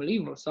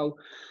unbelievable. So,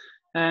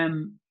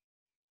 from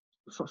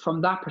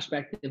that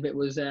perspective, it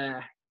was.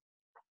 That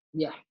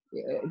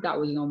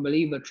was an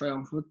unbelievable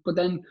triumph. But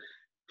then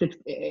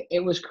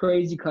it was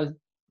crazy because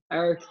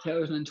our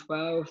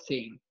 2012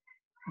 team,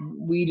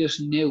 we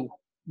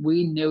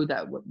knew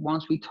that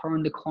once we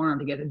turned the corner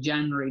to get to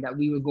January, that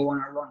we would go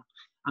on a run.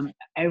 And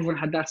everyone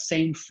had that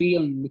same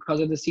feeling because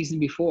of the season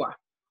before.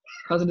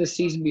 Because of the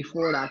season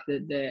before that,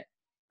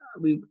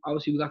 we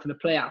got to the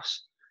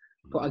playoffs.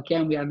 But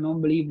again, we had an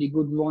unbelievably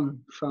good run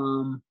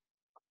from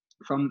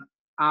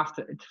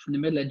the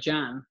middle of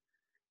Jan,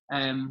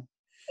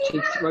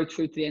 right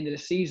through to the end of the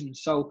season.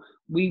 So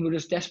we were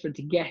just desperate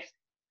to get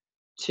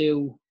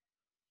to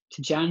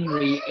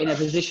January in a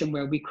position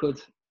where we could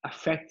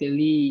affect the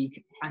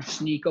league and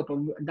sneak up,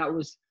 and that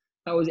was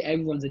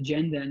everyone's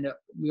agenda, and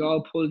we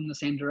all pulled in the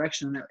same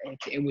direction. And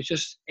it was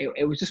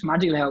just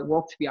magical how it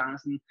worked, to be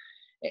honest. And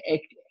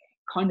it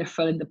kind of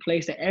fell into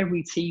place that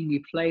every team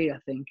we played, I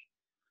think,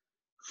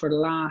 for the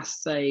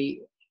last, say,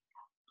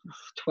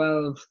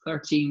 12,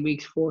 13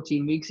 weeks,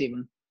 14 weeks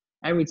even,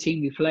 every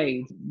team we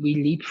played, we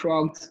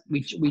leapfrogged,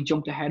 we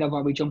jumped ahead of,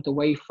 or we jumped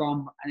away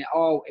from, and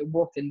it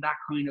worked in that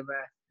kind of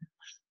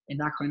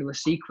a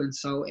sequence.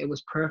 So it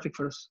was perfect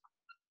for us.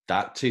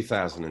 That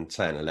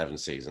 2010-11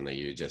 season that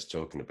you were just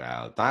talking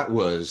about, that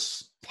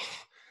was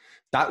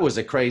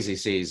a crazy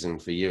season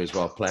for you as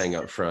well, playing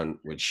up front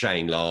with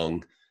Shane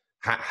Long.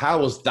 How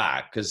was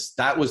that? Because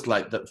that was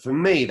for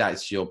me,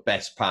 that's your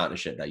best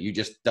partnership. That you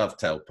just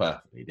dovetailed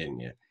perfectly, didn't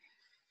you?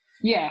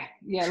 Yeah,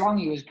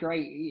 Longy was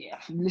great. Yeah.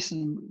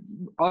 Listen,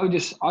 I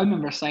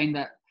remember saying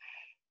that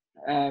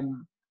I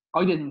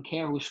didn't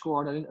care who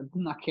scored. I did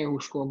not care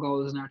who scored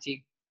goals in our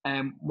team.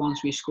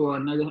 once we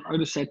scored. And I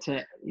just said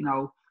to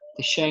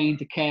Shane,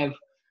 to Kev,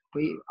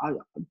 but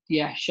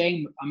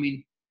Shane. I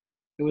mean,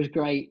 it was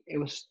great. It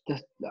was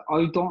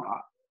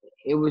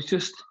it was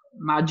just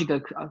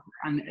magical,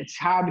 and it's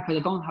hard because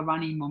I don't have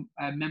any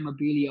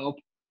memorabilia up,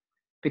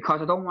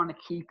 because I don't want to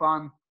keep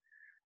on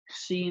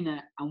seeing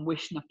it and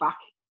wishing it back.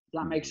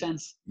 Does that make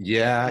sense?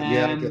 Yeah,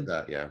 I get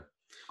that. Yeah,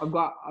 I've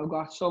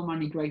got so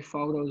many great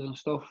photos and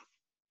stuff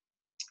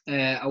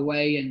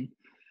away,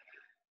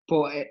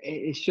 but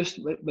it's just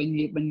when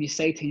you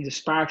say things, it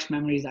sparks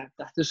memories that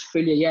just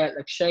fill you. Yeah,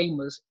 like Shane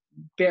was.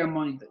 Bear in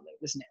mind,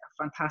 listen,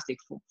 a fantastic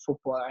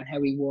footballer, and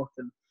how he worked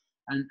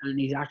and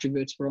his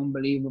attributes were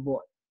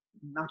unbelievable.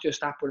 But not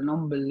just that, but an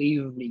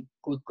unbelievably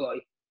good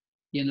guy.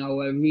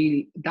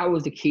 That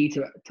was the key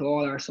to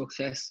all our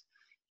success.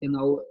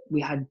 We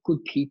had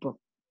good people,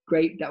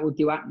 great, that would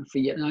do anything for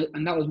you.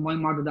 And that was my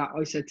motto, that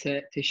I said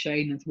to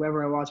Shane and to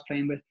whoever I was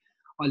playing with,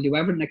 I'll do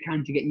everything I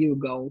can to get you a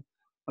goal.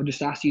 I'll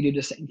just ask you to do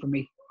the same for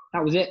me.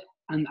 That was it.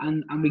 And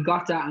we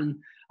got that, and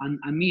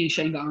me and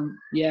Shane got on.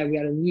 Yeah, we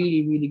had a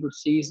really, really good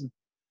season.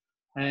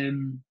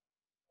 And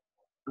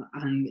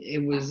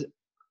it was,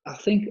 I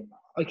think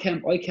I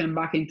came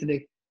back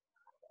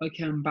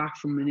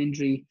from an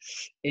injury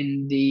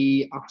in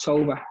the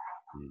October.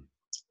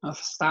 I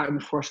started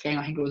my first game.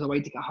 I think it was away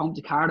to get home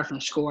to Cardiff, and I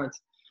scored.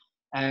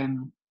 But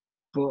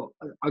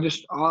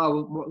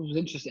what was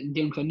interested in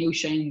doing, because I knew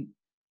Shane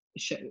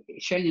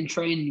in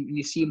training, when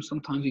you see him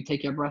sometimes, you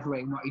take your breath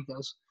away in what he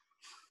does.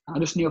 And I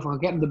just knew if I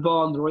could get him the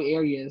ball in the right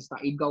areas,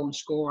 that he'd go and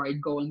score.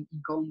 He'd go and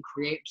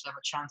create himself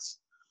a chance.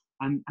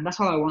 And that's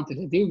all I wanted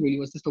to do, really,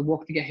 was just to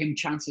work to get him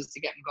chances, to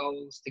get him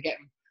goals, to get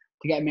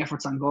him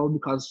efforts on goal,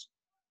 because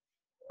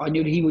I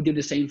knew that he would do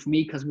the same for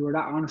me, because we were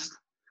that honest,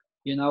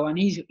 and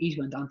he's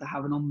went on to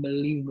have an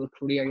unbelievable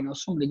career.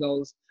 Some of the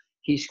goals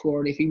he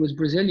scored, if he was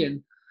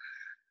Brazilian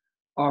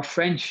or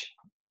French,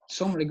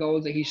 some of the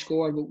goals that he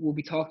scored will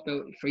be talked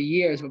about for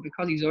years. But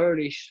because he's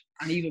Irish,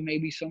 and even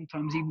maybe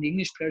sometimes even the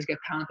English players get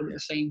taunted with the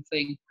same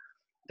thing,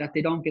 that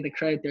they don't get the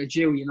credit they're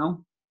due,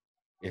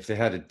 If they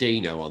had a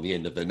Dino on the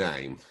end of the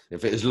name,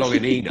 if it was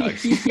Longanino.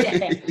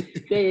 Yeah,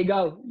 there you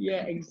go.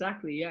 Yeah,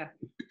 exactly. Yeah.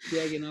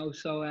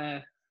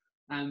 So,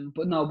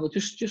 but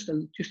just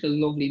a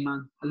lovely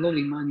man,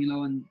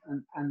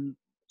 and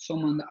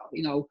someone that,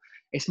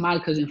 it's mad,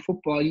 because in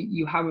football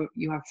you have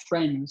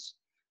friends,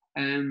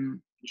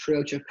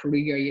 throughout your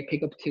career. You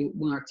pick up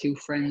one or two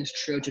friends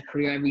throughout your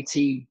career, every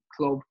team,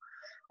 club,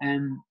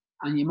 and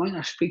you might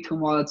not speak to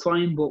them all the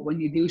time, but when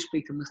you do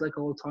speak to them, it's like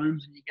old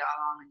times, and you get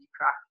along and you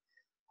crack.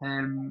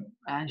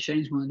 And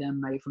Shane's one of them,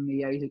 mate. For me,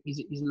 yeah, he's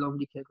a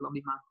lovely kid,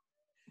 lovely man.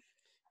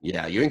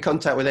 Yeah, you're in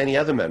contact with any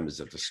other members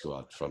of the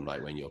squad from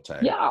like when you're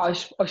 10? Yeah, I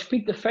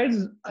speak to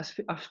Feds. I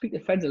speak to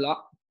Feds a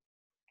lot.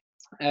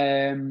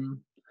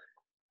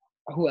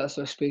 Who else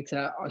do I speak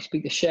to? I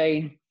speak to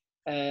Shane,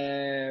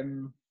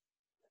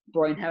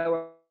 Brian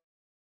Howard.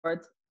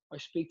 I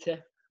speak to.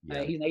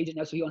 Yeah. He's an agent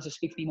now, so he wants to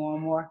speak to me more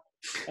and more.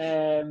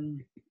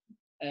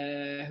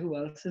 Who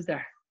else is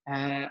there?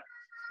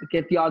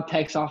 Get the odd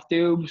text off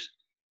Dubes,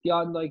 the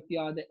odd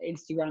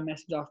Instagram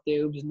message off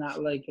Dubes, and that,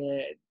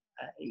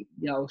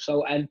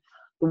 So, and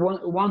the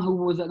one who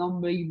was an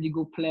unbelievably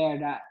good player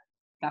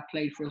that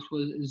played for us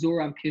was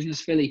Zurab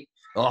Kiznesvili.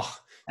 Oh,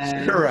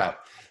 Zurab,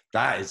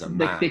 that is a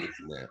man,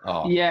 isn't it?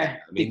 Oh, yeah.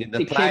 I mean, in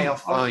the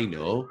playoff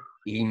final,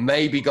 he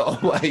maybe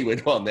got away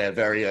with one there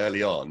very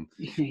early on.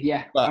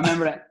 Yeah, I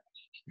remember that.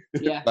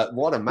 Yeah, but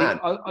what a man!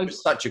 I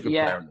was such a good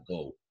player on the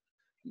ball.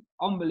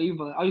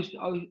 Unbelievable. I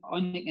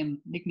nicknamed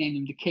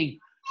him the King.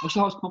 I used to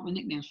always come up with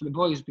nicknames for the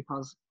boys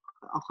because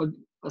I could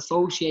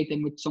associate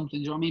them with something.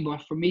 Do you know what I mean?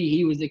 But for me,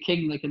 he was the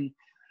King. And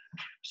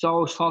so I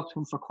always talked to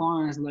him for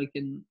corners. And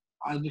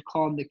I just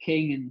called him the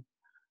King. And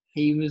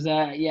he was,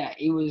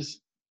 he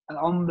was an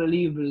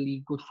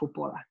unbelievably good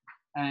footballer.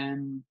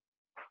 And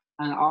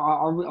I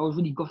was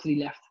really gutted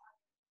he left,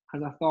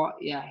 because I thought,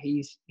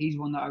 he's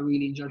one that I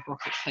really enjoyed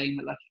playing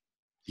with.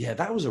 Yeah,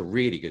 that was a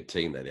really good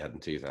team that they had in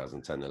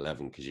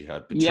 2010-11, because you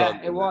had Bertrand.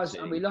 Yeah, it was,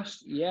 and we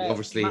lost. Yeah, you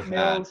obviously Matt had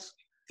Mills.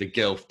 The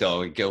Gilf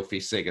dog and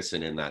Gilfie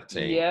Sigerson in that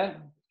team. Yeah,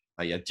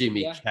 you had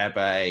Jimmy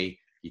Kebe.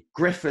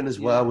 Griffin as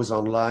well was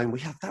on loan. We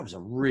could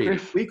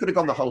have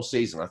gone the whole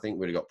season. I think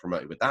we'd have got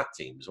promoted with that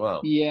team as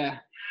well. Yeah.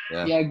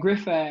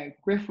 Griff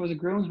was a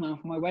groomsman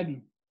for my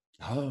wedding.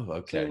 Oh,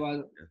 okay.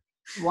 So,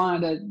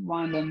 one of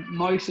the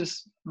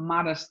nicest,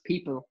 maddest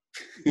people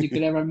you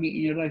could ever meet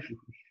in your life.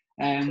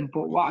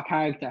 But what a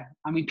character.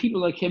 I mean,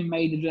 people like him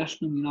made the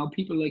dressing room,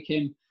 people like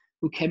him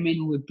who came in,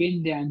 who had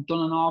been there and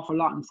done an awful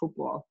lot in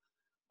football,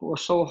 but were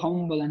so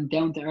humble and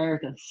down to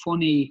earth and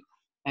funny,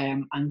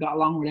 and got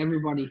along with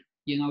everybody.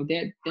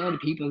 They're the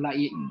people that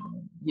you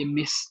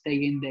miss day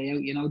in, day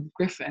out.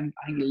 Griffin,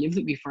 I think he lived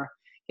with me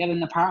he had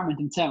an apartment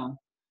in town,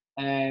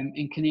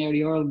 in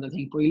Canary Island, I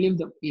think, but he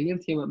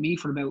lived here with me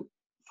for about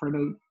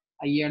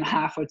a year and a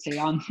half, I'd say,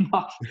 on and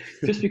off,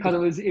 just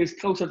because it was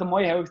closer to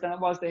my house than it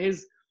was to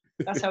his.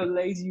 That's how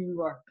lazy we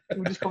were. We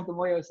would just come to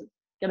my house,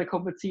 get a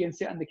cup of tea, and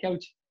sit on the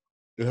couch.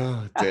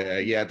 Oh dear,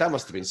 yeah, that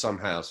must have been some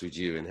house with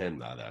you and him,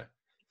 though.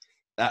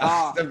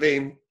 I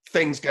mean,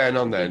 things going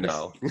on there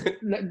now.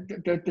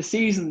 The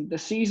season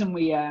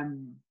we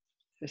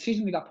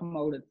got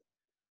promoted.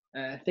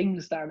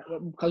 Things started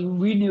because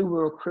we knew we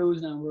were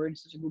cruising and we were in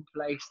such a good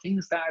place.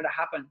 Things started to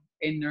happen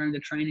in there in the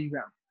training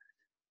ground.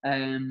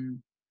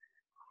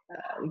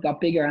 It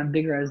got bigger and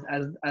bigger as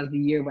the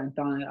year went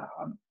on. I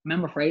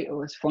remember it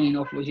was funny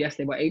enough. It was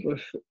yesterday, but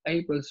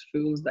April's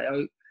Fool's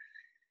Day.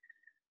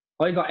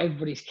 I got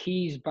everybody's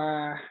keys,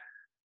 bar,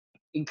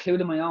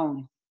 including my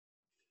own,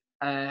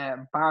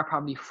 bar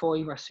probably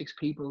 5 or 6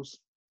 people's,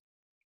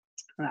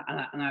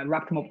 and I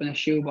wrapped them up in a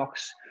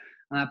shoebox.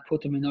 And I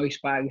put them in ice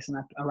bags, and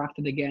I wrapped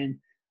it again,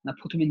 and I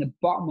put them in the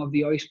bottom of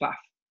the ice bath,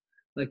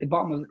 like the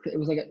bottom of it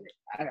was like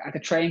a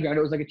training ground.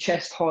 It was like a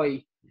chest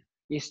high.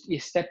 You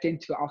stepped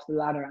into it off the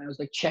ladder, and it was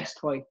like chest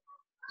high.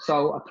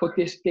 So I put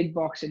this big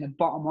box in the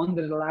bottom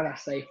under the ladder,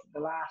 safe, the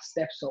last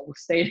step, so it would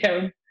stay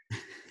down.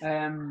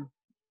 And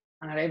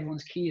I had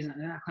everyone's keys, and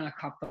then I kind of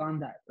copped on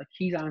that. Like,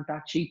 keys aren't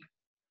that cheap,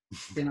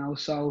 you know.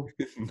 So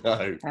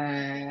no.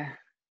 And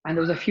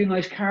there was a few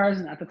nice cars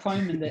at the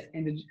time in the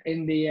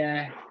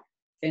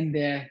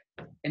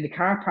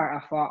car park. I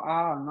thought,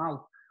 oh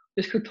no,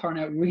 this could turn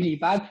out really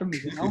bad for me,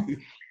 you know.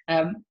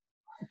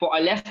 But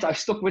I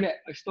stuck with it,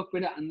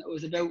 and it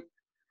was about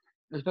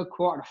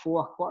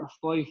 4:45,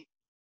 4:45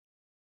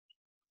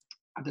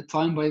 at the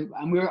time.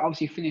 And we were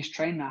obviously finished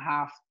training at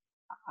half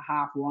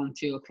 1,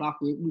 2 o'clock.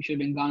 We should have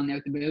been gone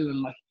out the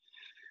building, like.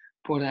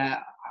 But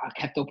I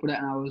kept up with it,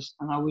 and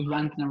I was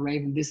ranting and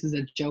raving. This is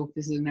a joke.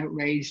 This is an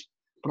outrage.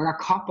 But I got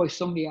caught by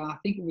somebody. I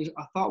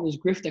thought it was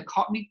Griff that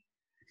caught me.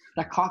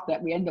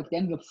 That we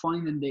ended up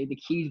finding the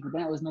keys, but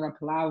then it was another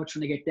palaver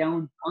trying to get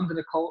down under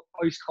the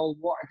ice cold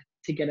water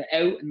to get it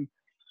out.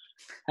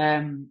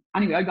 And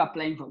anyway, I got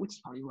blamed for it, which is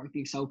probably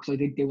rightly so, because I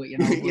did do it, you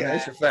know. Yeah,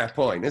 it's a fair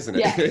point, isn't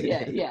it?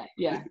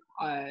 Yeah.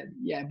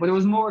 But it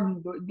was more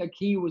than the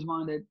key was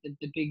one of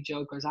the big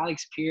jokers.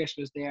 Alex Pearce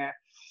was there,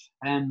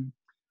 but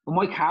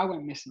my car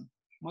went missing.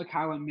 Like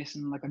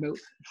about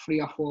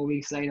 3 or 4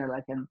 weeks later,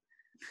 like, and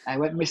I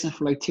went missing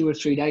for like 2 or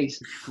 3 days.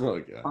 Oh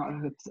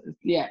God.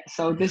 Yeah,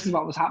 so this is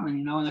what was happening,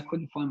 you know, and I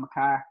couldn't find my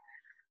car.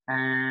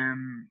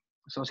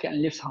 So I was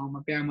getting lifts home.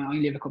 I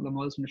only live a couple of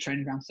miles from the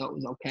training ground, so it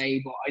was okay.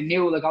 But I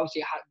knew, like,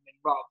 obviously I hadn't been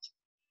robbed.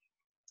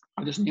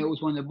 I just knew it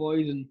was one of the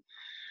boys, and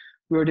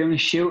we were doing a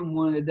shooting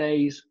one of the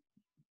days.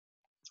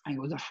 I think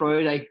it was a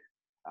Friday.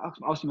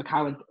 Obviously my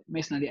car went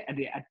missing at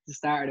the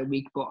start of the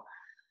week, but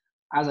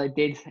as I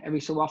did every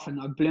so often,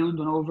 I ballooned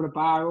one over the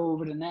bar,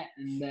 over the net,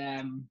 and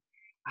I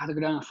had to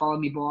go down and follow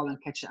me ball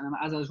and catch it. And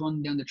as I was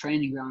running down the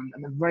training ground,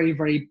 at the very,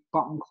 very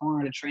bottom corner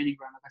of the training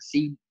ground, I could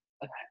see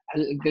like a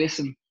little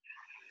glisten,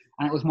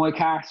 and it was my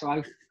car. So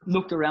I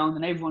looked around,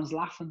 and everyone's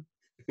laughing.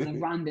 And I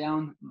ran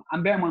down.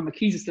 And bear in mind, my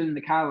keys are still in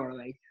the car,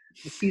 right?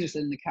 The keys are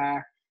still in the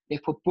car. They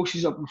put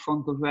bushes up in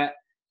front of it.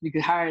 You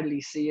could hardly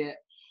see it.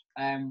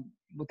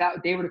 But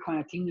they were the kind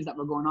of things that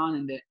were going on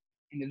in the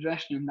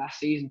dressing room that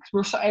season.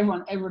 Because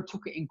everyone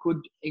took it in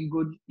good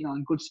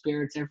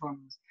spirits.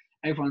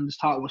 Everyone just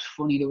thought it was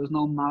funny. There was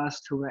no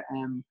malice to it.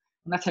 And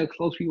that's how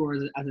close we were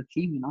as a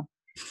team, you know.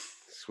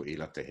 That's what you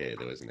love to hear,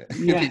 though, isn't it?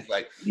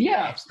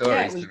 Yeah.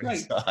 Stories it was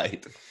great.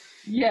 Inside.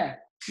 Yeah.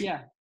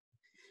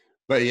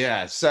 But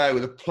yeah, so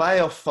the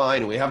playoff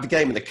final, we have the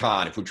game in the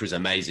Cardiff, which was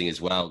amazing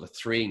as well. The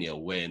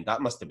 3-0 win.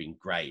 That must have been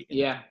great.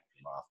 Yeah.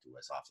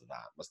 After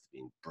that, must have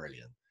been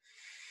brilliant.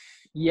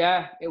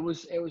 Yeah, it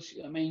was. I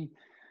mean,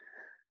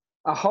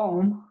 at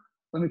home,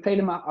 when we played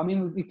them,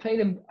 we played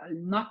them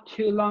not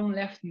too long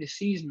left in the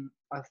season,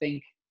 I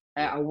think,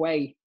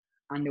 away,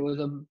 and there was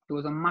a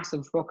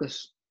massive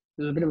ruckus.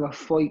 There was a bit of a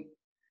fight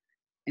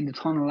in the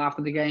tunnel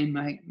after the game.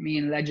 Me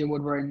and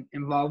Ledgerwood were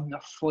involved in a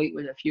fight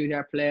with a few of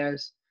their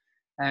players,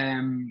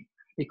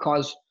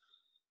 because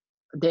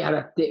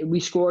we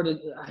scored.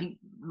 I think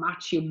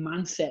Matthew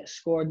Mansett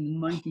scored in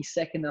the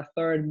 92nd or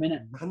 3rd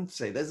minute.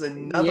 Mansett, there's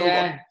another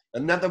one.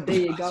 Another. There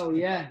you go.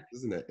 Yeah.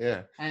 Isn't it?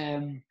 Yeah.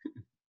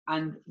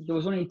 And there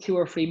was only 2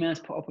 or 3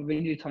 minutes put up of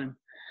injury time.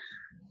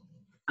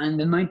 And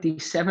the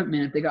 97th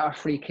minute, they got a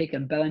free kick,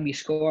 and Bellamy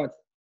scored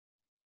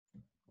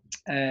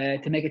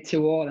to make it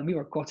 2-2. And we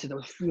were gutted.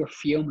 We were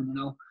fuming, you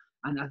know.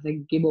 And I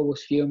think Gibbo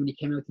was fuming. He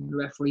came out to the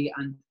referee,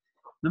 and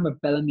I remember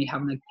Bellamy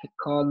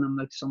calling him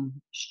like some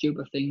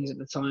stupid things at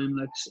the time,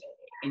 like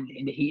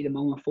in the heat of the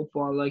moment,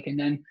 football, like. And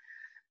then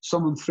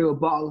someone threw a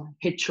bottle,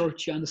 hit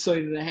Churchy on the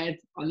side of the head.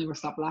 I'll never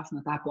stop laughing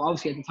at that. But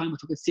obviously at the time I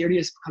took it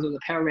serious because it was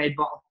a Powerade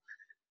bottle.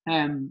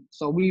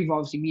 So we've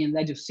obviously, me and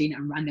Ledge have seen it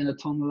and ran down the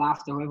tunnel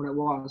after, whoever it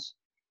was,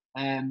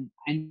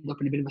 ended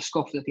up in a bit of a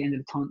scuffle at the end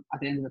of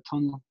the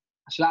tunnel.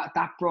 So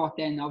that brought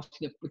then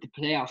obviously with the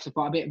playoffs, it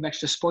brought a bit of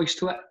extra spice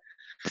to it.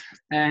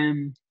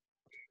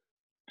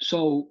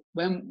 So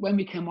when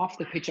we came off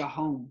the pitch at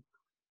home,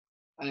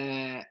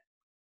 I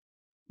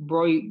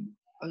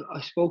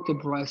spoke to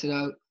Bry. I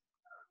said,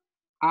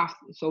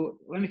 so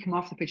when we came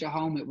off the pitch at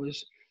home,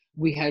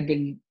 we had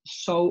been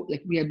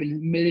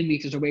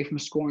millimeters away from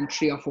scoring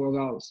 3 or 4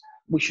 goals.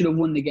 We should have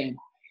won the game.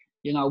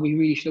 You know, we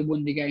really should have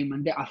won the game.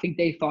 And I think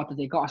they thought that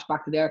they got us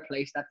back to their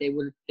place, that they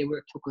would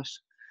have took us.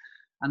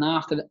 And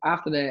after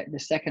the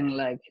second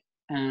leg,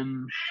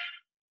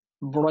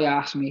 Roy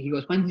asked me, he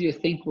goes, when did you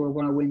think we were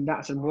going to win that?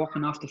 I said,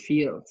 walking off the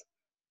field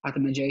at the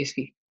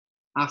Majeski.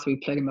 After we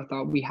played them, I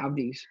thought, we have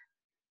these.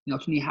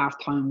 It's only half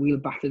time, we'll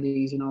batter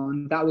these,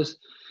 and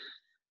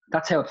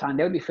that's how it planned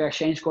out. To be fair,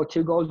 Shane scored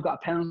 2 goals, got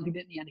a penalty,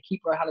 didn't he? And the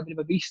keeper had a bit of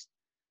a beast.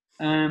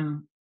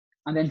 And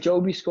then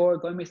Joby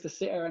scored, I missed a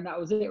sitter, and that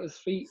was it. It was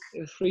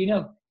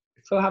 3-0.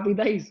 So happy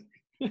days.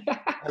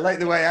 I like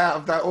the way out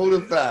of that, all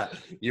of that.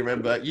 You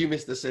remember, you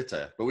missed the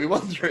sitter, but we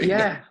won 3.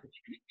 Yeah.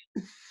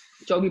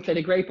 Joby played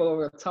a great ball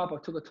over the top. I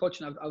took a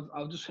touch, and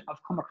I've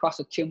come across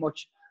it too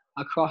much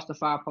across the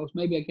far post.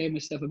 Maybe I gave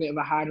myself a bit of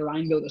a harder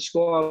angle to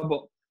score,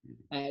 but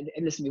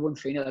listen, we won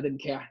 3-0. I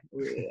didn't care.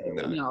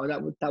 No.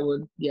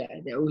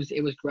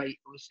 It was great.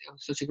 It was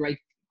such a great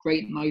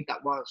night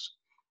that was.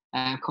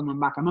 Coming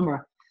back, I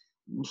remember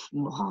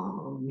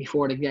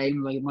before the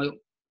game, like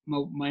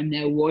my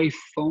now wife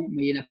phoned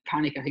me in a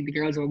panic. I think the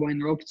girls were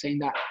winding her up, saying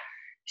that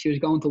she was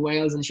going to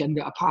Wales and she hadn't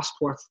got a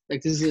passport.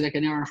 Like, this is like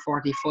an hour and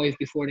 45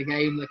 before the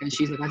game. Like, and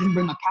she's like, I didn't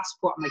bring my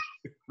passport. I'm like,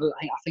 well,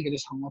 I think I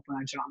just hung up on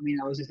her. Do you know what I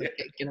mean? I was just like,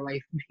 get away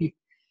from me.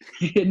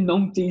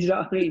 Numpty, do you know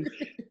what I mean?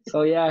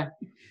 So yeah.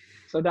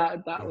 So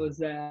that was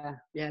that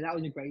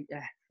was a great,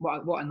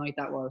 what a night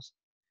that was.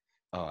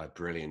 Oh,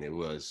 brilliant it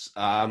was.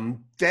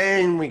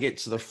 Then we get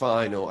to the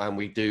final and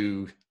we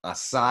do,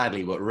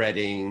 sadly, what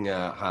Reading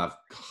have.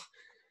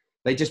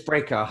 They just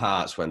break our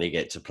hearts when they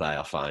get to play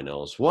our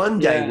finals. One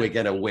day we're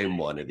going to win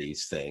one of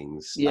these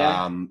things.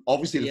 Yeah.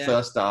 Obviously, the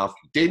first half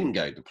didn't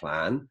go to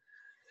plan.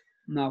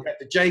 No.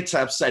 The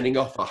J-Tab sending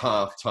off at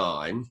half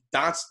time.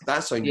 That's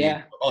on you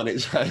on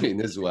its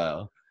own as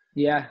well.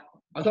 Yeah.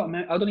 I don't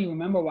even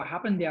remember what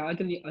happened there. I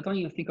don't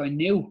even think I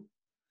knew.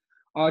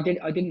 Or I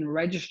didn't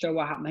register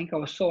what happened. I think I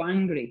was so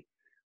angry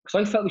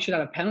because I felt we should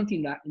have a penalty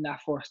in that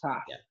first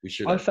half. Yeah, we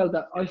should. I felt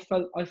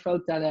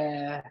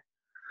that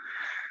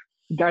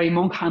Gary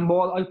Monk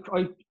handball.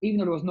 I even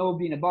though there was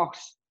nobody in the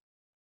box,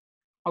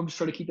 I was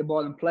trying to keep the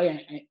ball in play,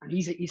 and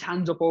his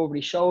hands up over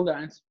his shoulder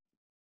and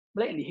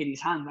blatantly hit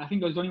his hand. I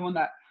think I was the only one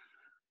that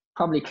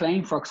probably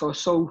claimed for it because I was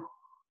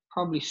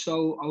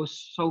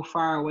so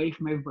far away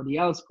from everybody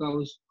else. But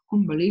I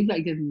couldn't believe that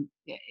it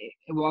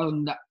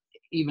wasn't that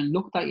even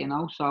looked at,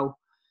 So,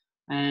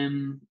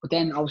 but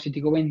then obviously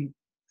to go in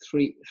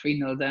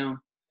 3-0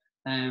 down,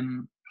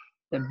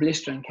 the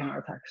blistering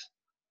counterattacks,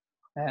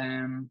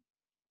 and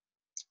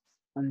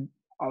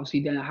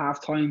obviously then at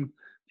half time,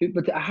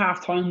 but at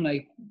half time,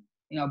 like,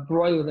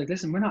 Broy was like,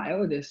 listen, we're not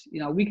out of this.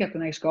 We get the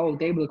next goal,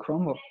 they will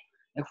crumble.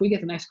 If we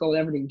get the next goal,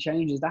 everything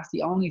changes. That's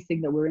the only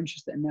thing that we're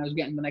interested in now, is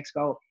getting the next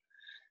goal.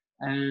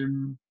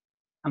 And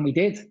we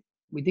did.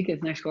 We did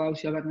get the next goal.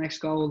 Obviously, I got the next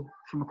goal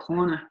from a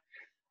corner.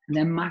 And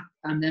then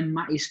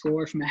Matty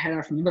scored from a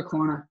header from the other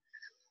corner.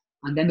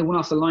 And then the one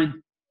off the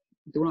line.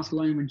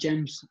 With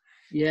James.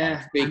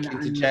 Yeah. Speaking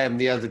to Jem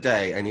the other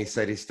day, and he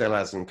said he still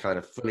hasn't kind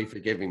of fully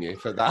forgiven you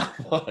for that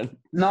one.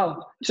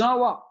 No. Do you know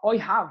what? I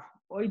have.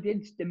 I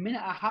did. The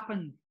minute it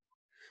happened,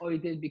 I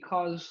did,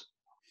 because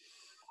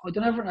I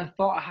don't ever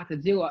thought I had to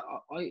do it.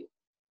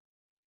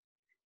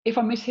 If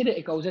I mishit it,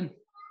 it goes in.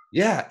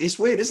 Yeah, it's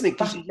weird, isn't it?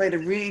 Because you've made a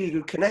really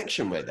good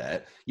connection with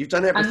it. You've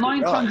done everything and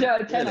 9 right. times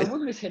out of 10, really. I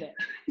wouldn't miss-hit it.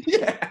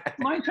 Yeah.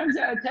 9 times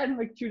out of 10,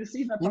 like, through the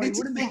season, I probably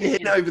wouldn't miss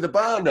hit it. over the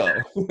bar now.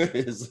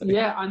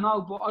 Yeah, I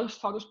know, but I just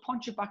thought, just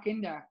punch it back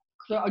in there.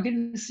 Because I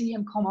didn't see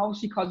him come,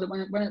 obviously, because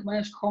when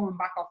it's coming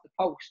back off the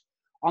post,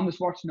 I'm just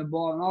watching the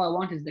ball, and all I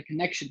want is the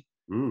connection.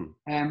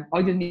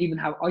 I didn't even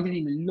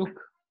look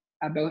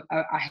at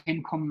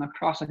him coming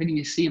across. I didn't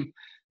even see him.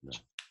 No.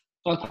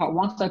 So I thought,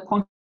 once I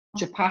punch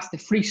it past the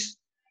Fries,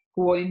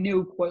 who I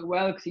knew quite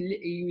well because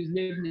he was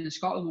living in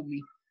Scotland with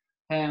me,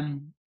 I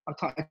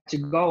thought it's a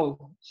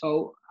goal.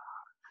 So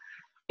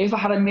if I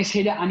had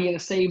mishit it and he had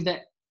saved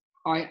it,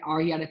 or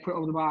he had put it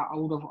over the bar, I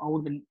would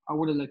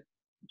have like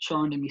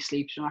churned in my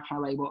sleep, so that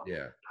kind of way. But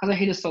because I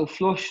hit it so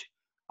flush,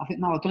 I think,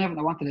 no, I don't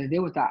ever want to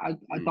deal with that. I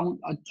don't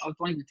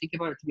even think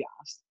about it, to be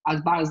honest.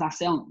 As bad as that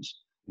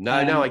sounds. No,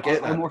 I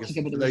get that. I more think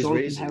about the result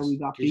and how we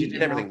got beaten. You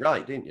did everything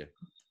right, didn't you?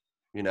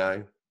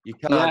 You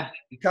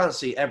can't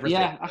see everything.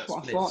 Yeah, that's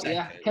what I thought.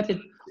 Yeah, I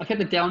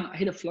kept it down. I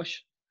hit it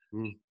flush.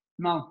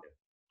 No,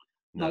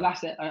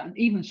 that's it. And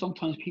even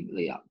sometimes people,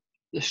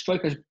 the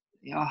strikers,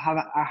 are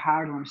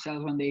hard on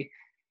themselves when they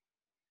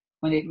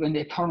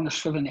turn on the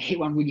swivel and they hit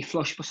one really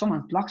flush, but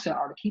someone blocks it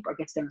or the keeper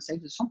gets down and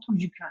saves it.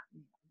 Sometimes you can't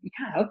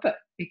help it.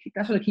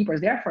 That's what the keeper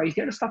is there for. He's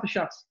there to stop the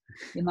shots.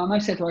 And I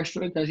said to our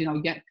strikers,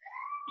 get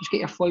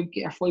your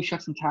 5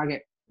 shots on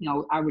target.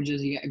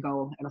 Averages, you get a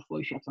goal at a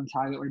 5 shots on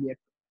target, whether you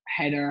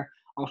header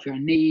off your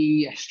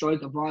knee, a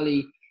strike, a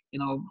volley,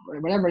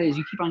 whatever it is,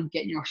 you keep on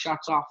getting your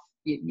shots off,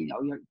 your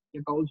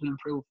goals will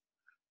improve.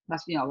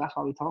 That's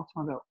what we talked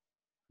about.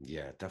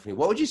 Yeah, definitely.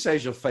 What would you say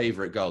is your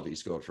favourite goal that you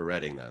scored for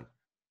Reading then?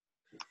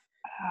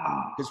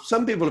 Because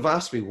some people have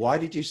asked me, why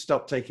did you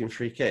stop taking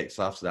free kicks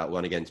after that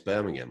one against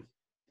Birmingham?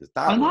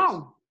 I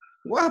know.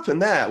 What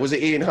happened there? Was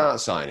it Ian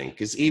Hart signing?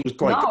 Because he was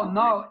quite good.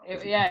 No.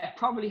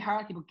 Probably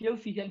Harty, but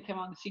Gylfi then came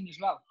on the scene as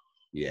well.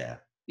 Yeah.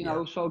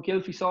 So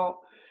Gylfi saw,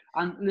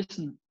 And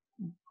listen,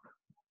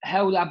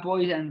 how that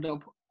boy ended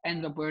up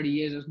where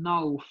he is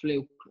no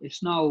fluke.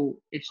 There's no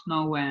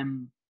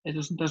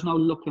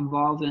luck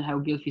involved in how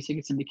Gylfi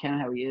Sigurdsson became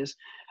how he is.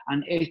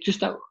 And it's just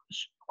that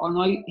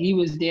he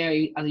was there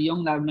as a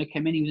young lad when I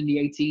came in. He was in the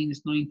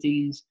 18s,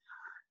 19s.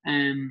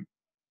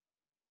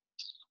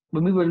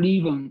 When we were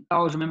leaving, I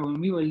always remember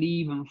when we were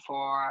leaving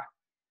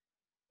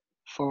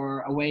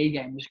for away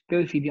games,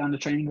 Gylfi be on the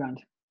training ground,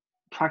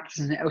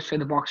 practicing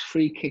outside the box,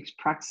 free kicks,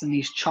 practicing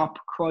these chop,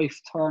 Cruyff,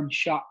 turn,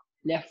 shot,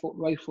 left foot,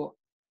 right foot,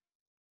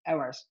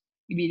 hours.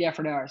 He'd be there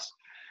for hours.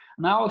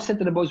 And I always said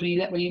to the boys, when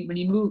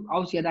you move,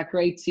 obviously you had that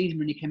great season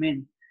when you came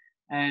in,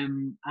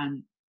 and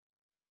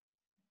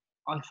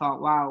I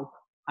thought, wow.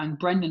 And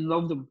Brendan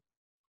loved him.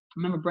 I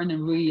remember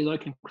Brendan really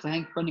liked him because I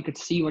think Brendan could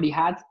see what he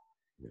had.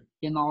 Yeah.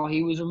 You know,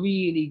 he was a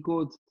really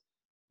good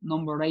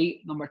number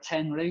 8, number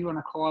 10, whatever you want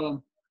to call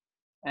him.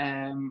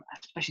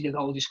 Especially the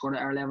goals he scored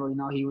at our level. You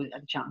know, he was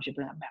at the championship.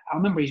 I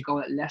remember his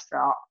goal at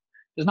Leicester.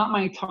 There's not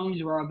many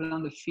times where I've been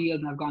on the field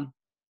and I've gone,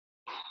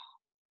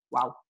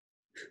 wow.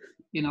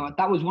 You know,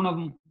 that was one of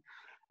them.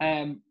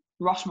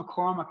 Ross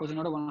McCormack was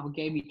another one who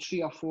gave me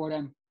 3 or 4 of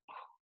them.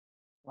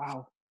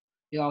 Wow.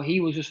 You know, he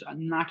was just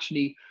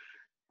naturally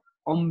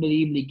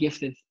unbelievably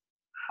gifted.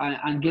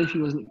 And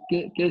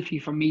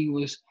Gylfi for me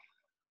was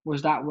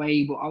that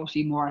way, but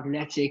obviously more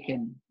athletic,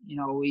 and you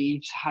know, he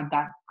just had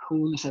that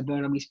coolness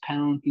about him, his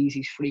penalties,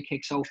 his free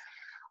kicks. So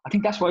I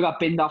think that's why I got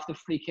binned off the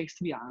free kicks,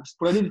 to be honest.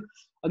 But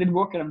I did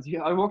work at him.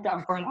 I worked at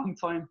him for a long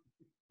time.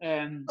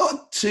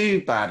 Not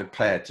too bad a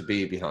player to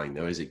be behind,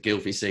 though, is it?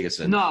 Gylfi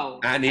Sigurdsson. No.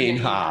 And Ian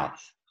Hart.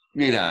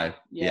 You know.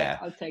 Yeah.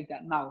 I'll take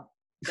that. No.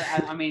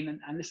 I mean,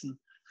 and listen,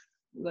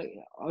 like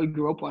I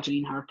grew up watching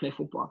Ian Hart play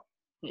football.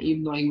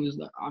 Even though he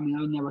was, I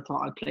never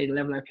thought I'd play the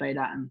level I played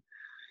at, and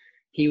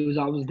he was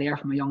always there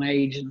from a young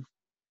age. And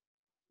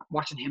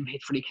watching him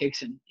hit free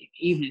kicks, and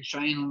even in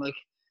training, like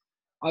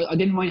I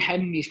didn't mind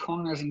heading these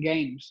corners in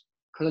games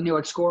because I knew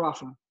I'd score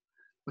off him.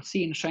 But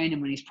seeing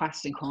training when he's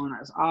practicing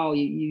corners,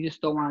 you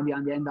just don't want to be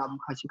on the end of him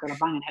because you've got a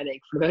banging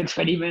headache for about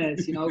 20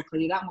 minutes, you know,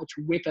 because you're that much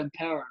whip and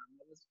power.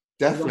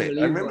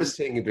 Definitely. I remember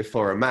seeing him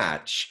before a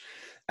match,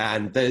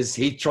 and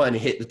he's trying to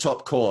hit the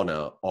top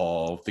corner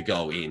of the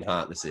goal, Ian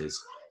Hartness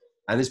is.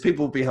 And there's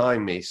people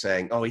behind me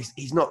saying, oh,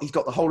 he's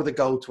got the whole of the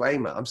goal to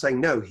aim at. I'm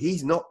saying, no,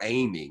 he's not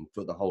aiming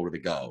for the whole of the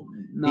goal.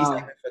 No. He's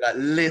aiming for that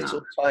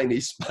little tiny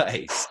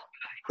space.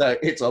 So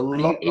it's a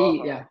lot.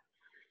 Yeah.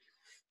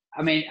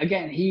 I mean,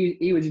 again,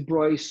 he was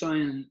Broy's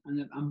son,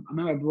 and I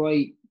remember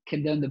Broy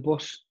came down the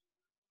bus,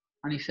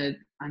 and he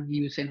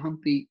was saying,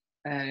 Humphrey,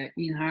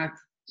 Ian Hart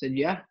said,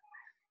 yeah.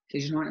 He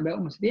says, you know anything about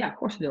him? I said, yeah, of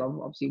course I do. I've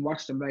obviously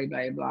watched him, blah,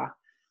 blah, blah.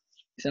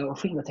 He said, I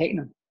think we're taking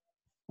him.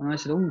 And I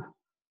said, oh.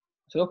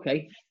 I said,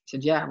 okay. He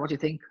said, yeah, what do you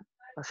think?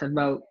 I said,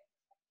 well,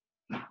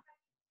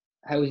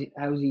 how's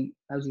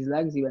his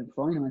legs? He went,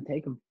 fine, I'm going to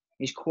take him.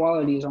 His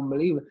quality is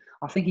unbelievable.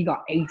 I think he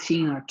got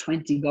 18 or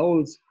 20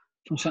 goals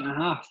from centre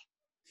half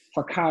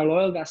for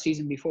Carlisle that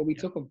season before we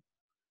took him.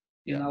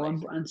 You know,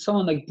 and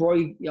someone like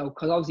Broy, you know,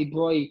 because obviously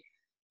Broy,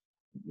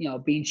 you know,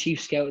 being chief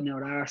scout now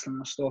at Arsenal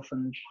and stuff,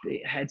 and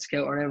head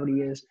scout or whatever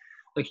he is,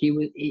 like he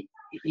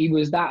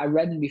was that at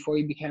Reading before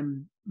he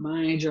became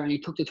manager, and he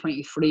took the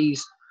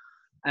 23s.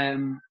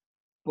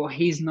 But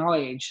his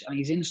knowledge and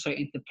his insight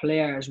into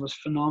players was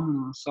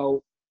phenomenal.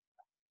 So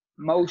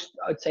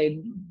I'd say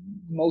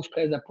most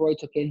players that Broy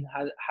took in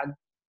had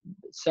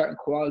certain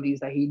qualities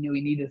that he knew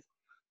he needed,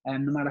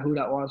 no matter who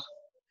that was.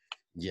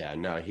 Yeah,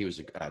 no, he was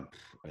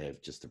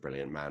just a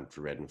brilliant man for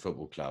Reading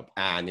Football Club.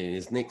 And in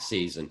his next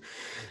season,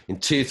 in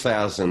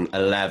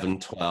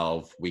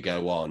 2011-12, we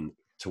go on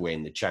to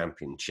win the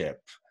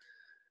championship.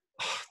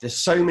 There's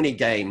so many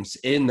games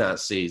in that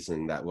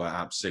season that were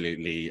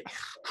absolutely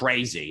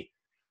crazy.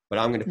 But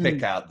I'm going to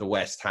pick out the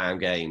West Ham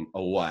game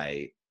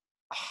away.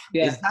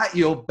 Yeah. Is that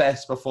your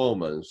best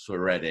performance for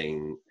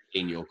Reading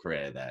in your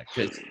career there?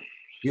 Because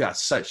you had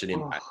such an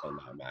impact on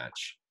that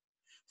match.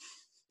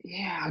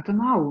 Yeah, I don't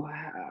know.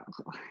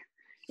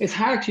 It's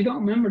hard because you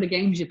don't remember the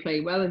games you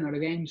play well in or the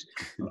games.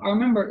 I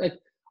remember, like,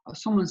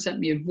 someone sent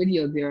me a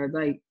video the other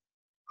day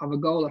of a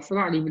goal. I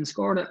forgot I even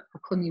scored it. I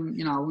couldn't even,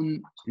 you know.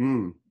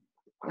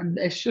 And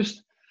it's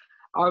just,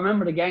 I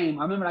remember the game.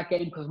 I remember that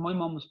game because my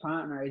mum's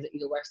partner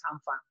is a West Ham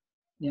fan,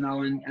 you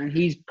know, and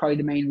he's probably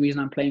the main reason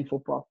I'm playing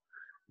football.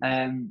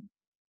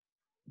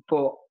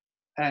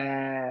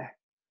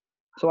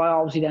 So I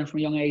obviously then from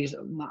a young age,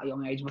 not a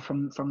young age, but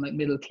from like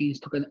middle teens,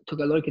 took a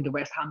look into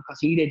West Ham because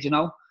he did, you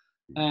know.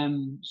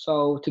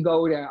 So to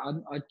go there,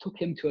 I took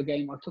him to a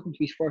game. I took him to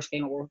his first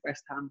game at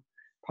West Ham,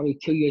 probably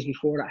 2 years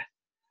before that.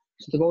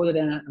 So to go there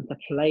and to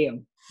play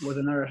him was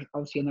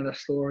obviously another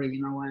story,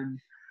 you know.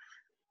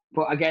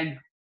 But again,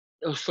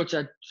 it was such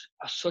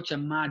a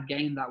mad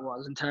game that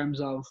was in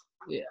terms of.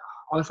 Yeah,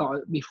 I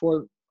thought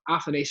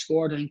after they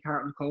scored, I think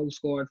Carlton Cole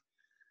scored.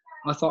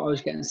 I thought I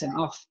was getting sent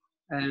off.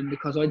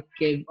 Because I'd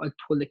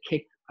pull the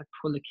kick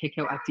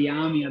out at the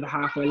army at the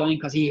halfway line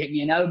because he hit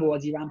me an elbow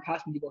as he ran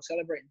past me to go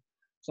celebrating.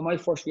 So my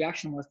first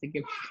reaction was to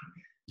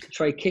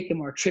try kick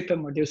him or trip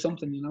him or do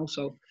something, you know.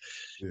 So,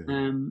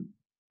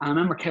 And I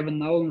remember Kevin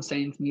Nolan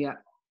saying to me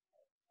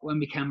when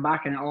we came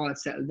back and it all had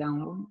settled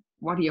down,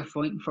 what are you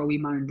fighting for, wee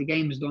man? The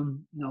game's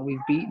done. We've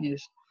beaten you.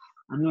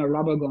 And I remember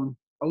Robert going,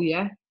 oh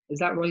yeah, is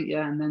that right?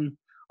 Yeah. And then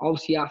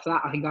obviously after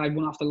that, I think I had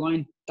one off the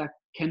line that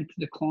came to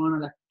the corner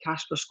that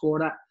Casper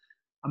scored at.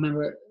 I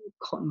remember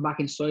cutting back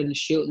inside and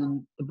shooting,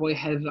 and the boy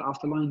headed it off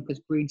the line because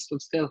Breed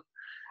stood still.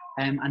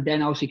 And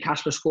then obviously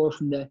Casper scored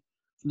from the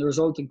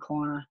resulting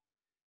corner.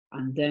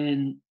 And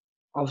then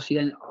obviously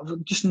then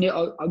just knew,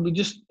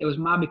 it was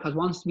mad because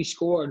once we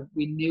scored,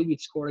 we knew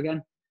we'd score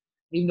again.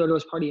 Even though there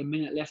was probably a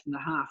minute left in the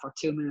half or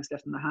 2 minutes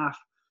left in the half.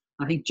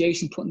 I think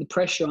Jason putting the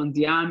pressure on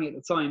Diami at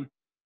the time,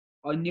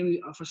 I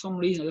knew, for some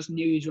reason, I just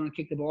knew he was going to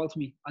kick the ball to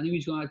me. I knew he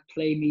was going to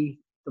play me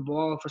the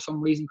ball for some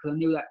reason because I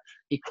knew that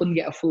he couldn't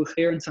get a full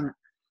clearance on it.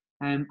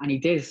 And he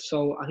did.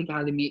 So I think I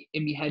had in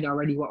my head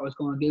already what I was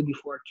going to do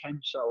before it came.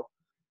 So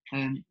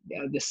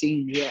the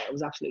scene, it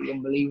was absolutely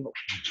unbelievable.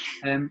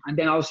 And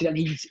then obviously then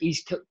he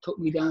took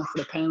me down for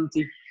the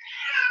penalty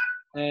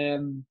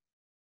in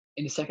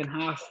the second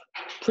half,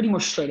 pretty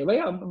much straight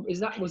away.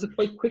 Was it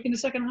quite quick in the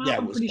second half? Yeah,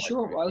 I'm pretty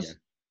sure quick, it was.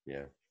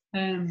 Yeah.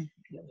 A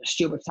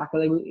stupid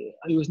tackle.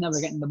 He was never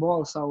getting the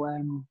ball. So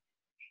and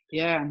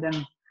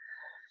then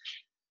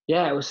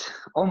it was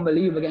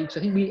unbelievable game. So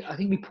I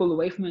think we pulled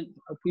away from it.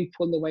 We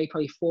pulled away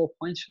probably 4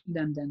 points from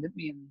them, then, didn't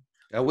we? And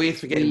are we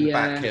forgetting the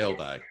back heel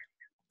though?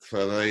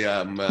 For the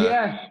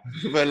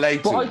for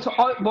later.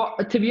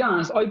 But to be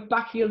honest, I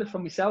backheeled it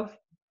from myself.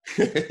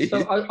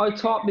 So I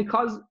thought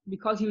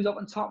because he was up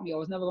on top of me, I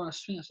was never going to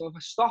swing it. So if I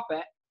stop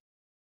it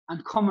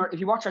and if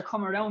you watch, I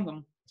come around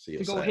them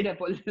to go hit it,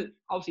 but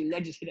obviously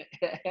Ledge hit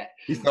it.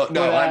 You thought,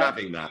 no, I'm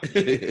having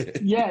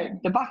that. Yeah,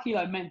 the back heel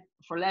I meant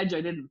for Ledge,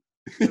 I didn't.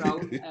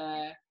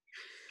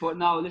 But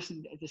no,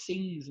 listen, the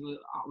scenes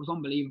was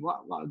unbelievable.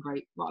 What a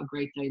great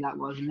day that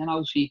was. And then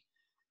obviously,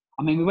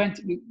 I mean,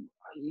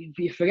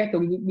 you forget that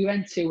we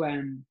went to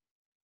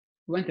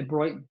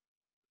Brighton,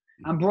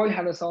 and Brighton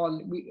had us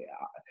all.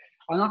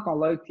 I'm not gonna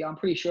lie to you. I'm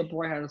pretty sure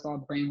Brighton had us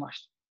all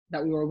brainwashed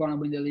that we were going to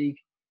win the league.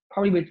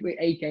 Probably with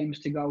 8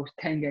 games to go,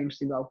 10 games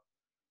to go.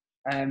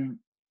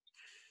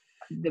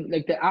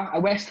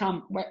 West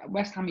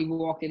Ham, he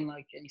walked in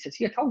and he said,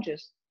 "See, I told you.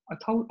 I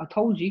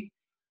told you."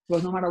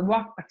 Because no matter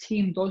what a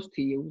team does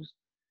to you,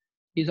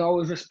 he's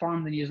always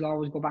responding. He'll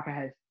always go back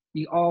ahead.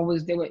 You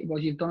always do it.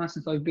 Because you've done it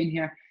since I've been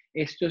here.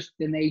 It's just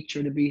the nature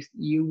of the beast.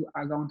 You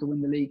are going to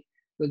win the league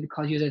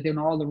because you're doing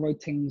all the right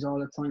things all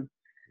the time.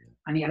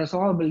 And he had us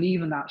all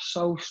believing that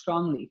so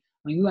strongly.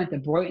 When we went to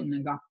Brighton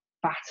and got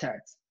battered,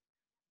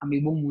 and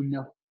we won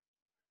 1-0.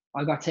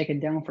 I got taken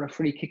down for a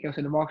free kick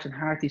outside the box, and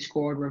Harty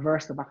scored,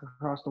 reversed it back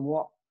across the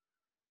wall.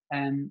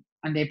 And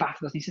they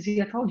battered us. And he said,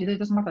 "See, I told you, it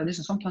doesn't matter.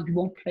 Listen, sometimes we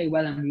won't play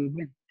well and we will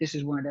win. This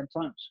is one of them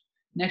times.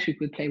 Next week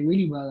we'll play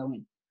really well and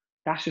win.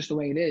 That's just the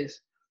way it is,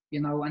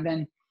 And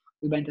then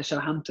we went to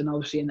Southampton,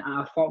 obviously, and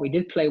I thought we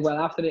did play well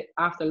after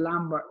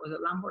Lambert. Was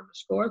it Lambert that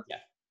scored? Yeah.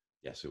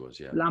 Yes, it was.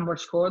 Yeah. Lambert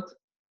scored.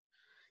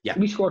 Yeah.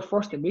 We scored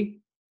first, didn't we?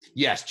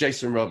 Yes,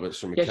 Jason Roberts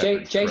from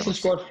Jason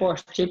scored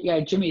first.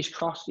 Jimmy's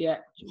cross. Yeah.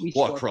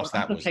 What cross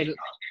that was?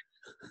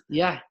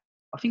 Yeah,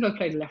 I think I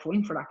played left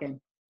wing for that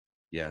game.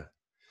 Yeah.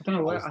 I don't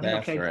know I was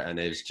there for it, and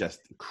it was just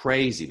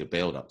crazy the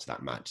build up to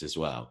that match as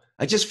well.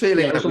 I just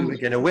feeling like we were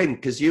going to win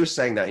because you were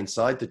saying that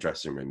inside the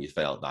dressing room, you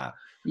felt that.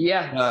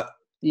 Yeah.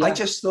 I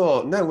just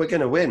thought, no, we're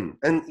going to win,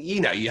 and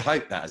you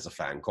hope that as a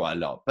fan quite a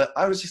lot. But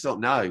I was just thought,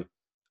 no,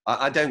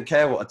 I don't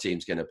care what a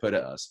team's going to put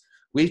at us.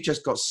 We've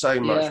just got so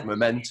much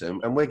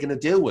momentum, and we're going to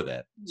deal with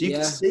it. So you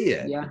can see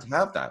it. Yeah. To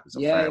have that as a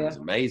fan was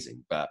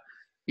amazing, but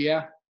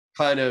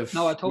kind of.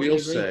 No, I totally we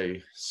also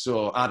agree.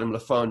 Saw Adam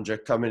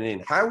Lafondra coming in.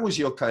 How was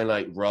your kind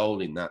of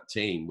role in that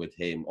team with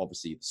him?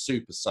 Obviously, the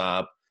super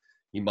sub.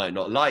 You might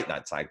not like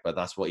that tag, but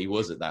that's what he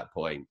was at that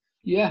point.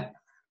 Yeah.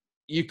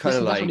 You kind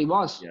of that's what he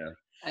was. Yeah.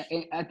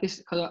 At this,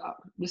 because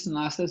listen,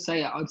 I still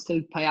say I'd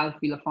still pay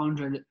Alfie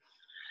Lafondra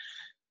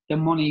the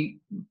money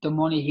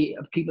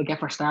people get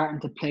for starting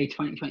to play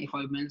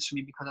 20-25 minutes for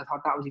me, because I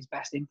thought that was his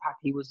best impact.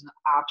 He was an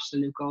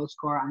absolute goal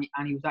scorer,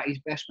 and he was at his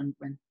best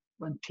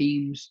when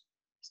teams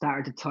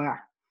started to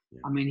tire. Yeah.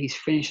 I mean, his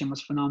finishing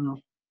was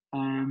phenomenal.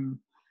 And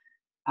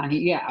I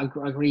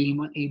agree.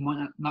 He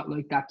might not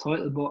like that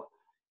title, but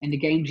in the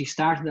games he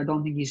started, I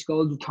don't think his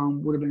goal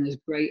return would have been as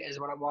great as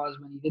what it was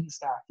when he didn't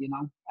start.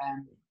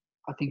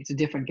 I think it's a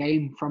different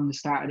game from the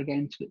start of the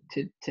game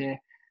to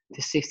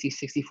 60,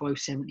 65,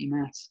 70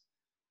 minutes.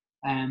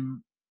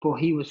 But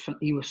he was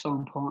so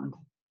important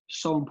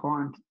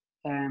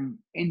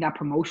in that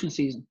promotion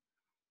season.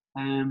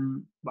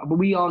 But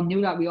we all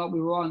knew that we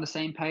were all on the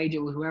same page.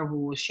 It was whoever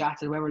was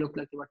shattered, whoever looked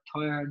like they were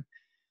tired.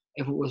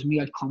 If it was me,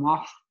 I'd come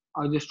off.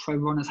 I'd just try to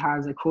run as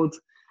hard as I could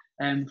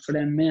for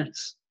them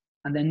minutes.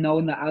 And then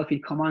knowing that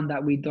Alfie'd come on,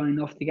 that we'd done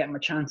enough to get him a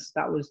chance,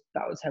 that was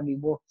how we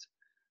worked.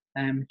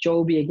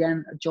 Joby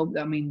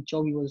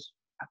was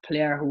a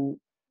player who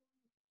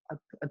I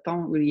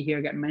don't really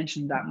hear get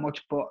mentioned that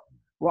much, but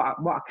what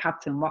a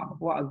captain,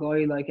 what a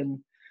guy,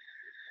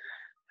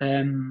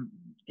 and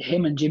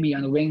him and Jimmy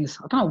on the wings.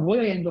 I don't know why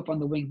I ended up on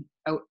the wing.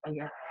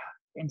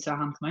 in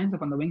Southampton. I ended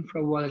up on the wing for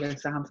a while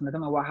against Southampton. I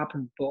don't know what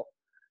happened, but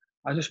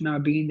I just remember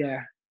being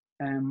there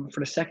for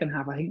the second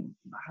half. I think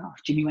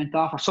Jimmy went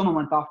off or someone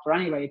went off. But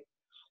anyway,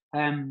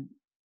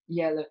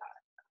 look,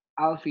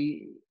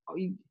 Alfie,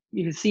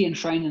 you can see in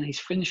training his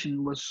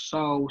finishing was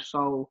so.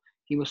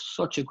 He was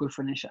such a good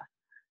finisher,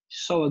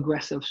 so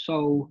aggressive, he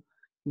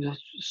was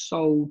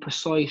so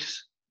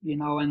precise,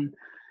 and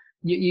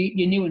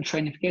you knew in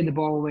training if you gave the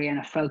ball away and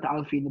it fell to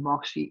Alfie in the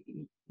box,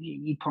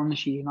 he'd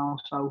punish you,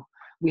 So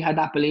we had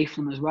that belief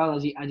in him as well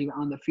as he went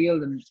on the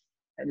field. And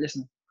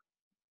listen,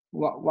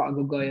 what a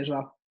good guy as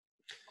well.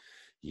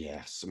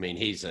 Yes, I mean,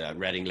 he's a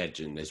Reading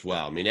legend as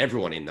well. I mean,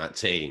 everyone in that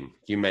team,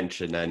 you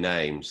mention their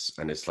names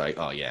and it's like,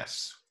 oh,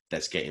 yes,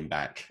 let's get him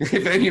back.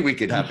 If only we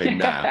could have him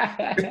now.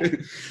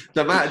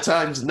 The amount of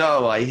times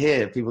I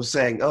hear people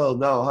saying, oh,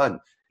 no, Hunt,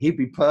 he'd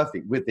be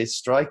perfect with this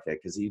striker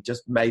because he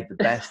just made the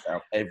best out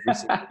of every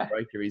single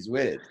striker he's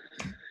with.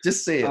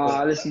 Just see it.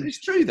 Listen,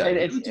 it's true, though.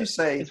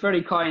 It's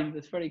very kind.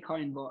 It's very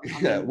kind. But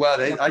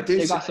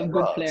they've got some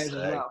good players as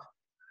well.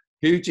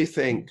 Who do you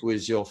think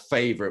was your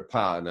favourite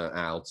partner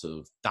out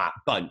of that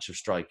bunch of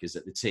strikers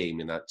at the team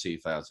in that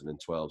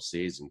 2012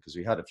 season? Because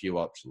we had a few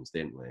options,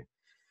 didn't we?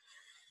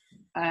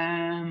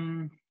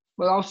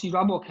 Well, obviously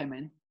Robbo came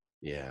in.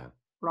 Yeah.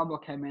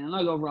 Robbo came in, and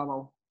I love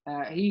Robbo.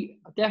 He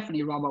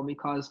definitely Robbo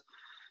because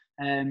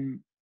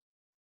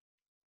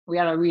we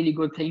had a really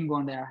good thing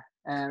going there.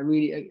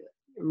 Really,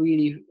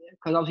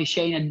 because obviously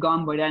Shane had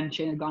gone by then.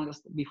 Shane had gone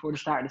before the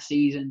start of the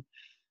season.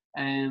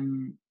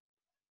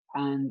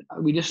 And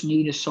we just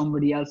needed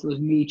somebody else. It was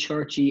me,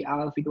 Churchy,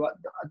 Alfie.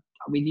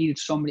 We needed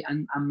somebody,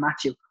 and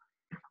Matthew.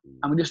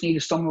 And we just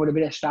needed someone with a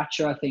bit of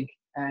stature, I think.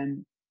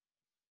 And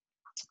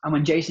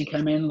when Jason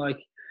came in, to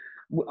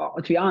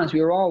be honest,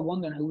 we were all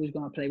wondering who was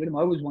going to play with him.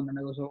 I was wondering,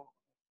 I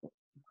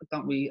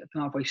don't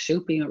know if I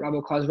suit being at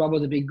Robbo because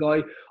Robbo's a big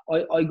guy.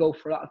 I go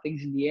for a lot of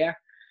things in the air.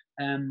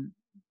 Then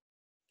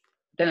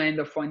I ended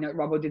up finding out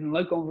Robbo didn't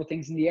like going for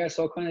things in the air,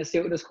 so it kind of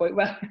suited us quite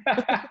well.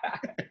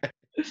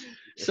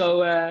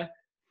 So,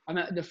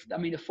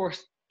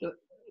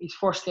 his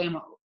first game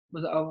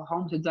was at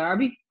home to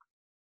Derby.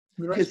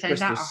 We were saying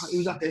that he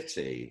was at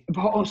City.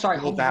 Oh, sorry,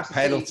 that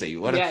penalty.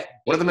 One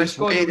of the most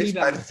weirdest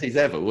penalties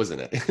ever,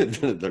 wasn't it?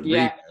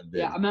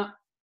 I mean,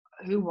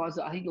 who was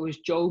it? I think it was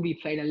Joby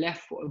played a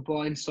left-footed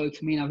ball inside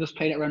to me, and I just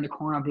played it around the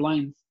corner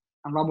blind.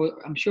 And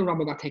I'm sure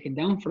Robbo got taken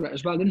down for it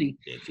as well, didn't he?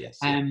 He did, yes.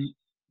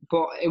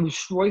 But it was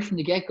right from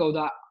the get-go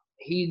that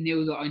he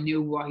knew that I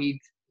knew what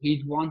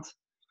he'd want.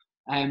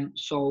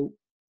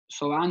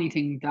 So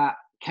anything that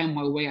came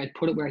my way, I'd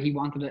put it where he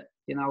wanted it,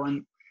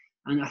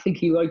 and I think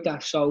he liked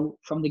that. So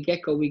from the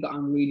get-go, we got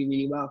on really,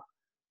 really well.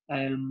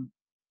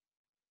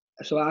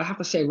 So I have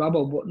to say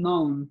Robbo, but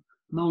known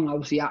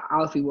obviously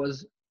Alfie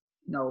was,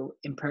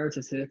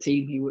 imperative to the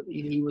team.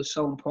 He was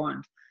so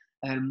important.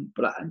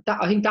 But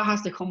I think that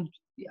has to come.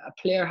 A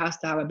player has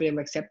to have a bit of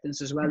acceptance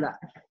as well that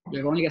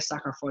you're going to get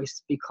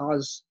sacrificed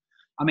because,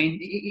 I mean,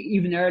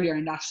 even earlier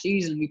in that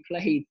season we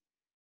played,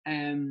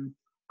 and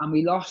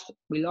we lost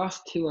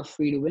 2 or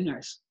 3 to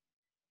winners.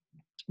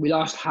 We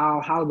lost Hal.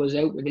 Hal was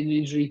out with an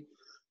injury.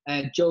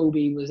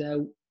 Joby was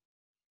out.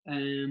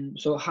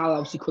 So Hal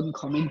obviously couldn't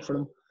come in for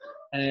them.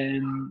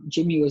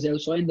 Jimmy was out,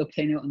 so I ended up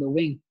playing out on the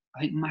wing. I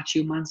think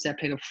Matthew Mansell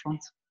played up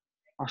front,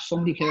 or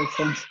somebody played up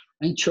front.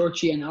 I think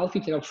Churchy and Alfie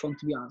played up front,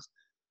 to be honest.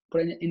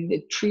 But in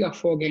the 3 or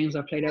 4 games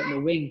I played out in the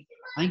wing,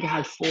 I think I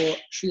had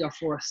 3 or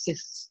 4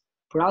 assists.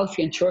 But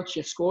Alfie and Churchy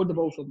had scored the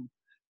both of them.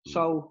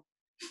 So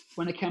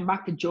when it came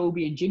back to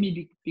Joby and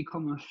Jimmy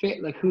becoming fit,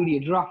 who do you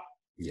drop?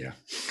 Yeah.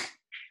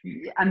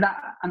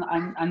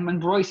 And when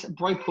Bryce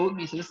pulled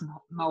me, he said, "Listen,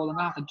 no, I'm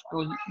gonna have to." I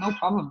was, no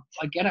problem.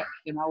 I get it.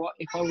 If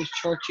I was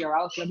Churchy or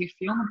Alfie, I'd be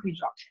feeling to be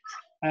dropped.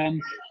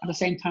 At the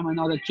same time, I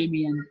know that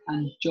Jimmy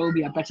and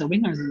Joby are better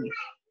winners than me,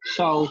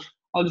 so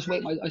I'll just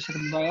wait. I said to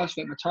him, "I'll just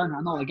wait my turn."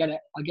 I know I get it.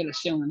 I'll get it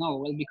soon. I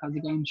know because the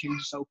game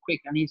changes so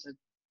quick. And he said,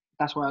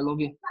 "That's where I love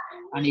you,"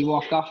 and he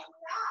walked off,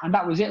 and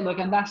that was it.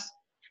 And that's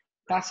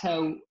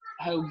how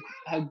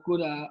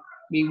good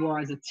we were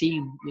as a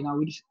team.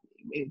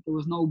 There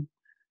was no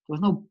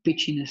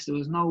bitchiness. There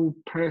was no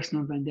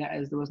personal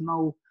vendettas. There was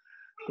no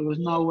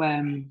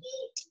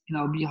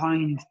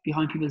behind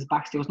people's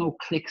backs. There was no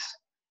clicks.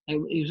 It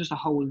was just a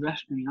whole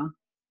dressing,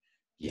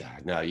 Yeah,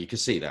 no, you can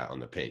see that on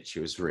the pitch.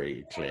 It was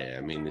really clear.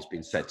 I mean, it's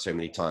been said so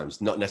many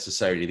times. Not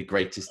necessarily the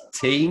greatest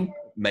team,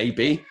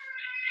 maybe,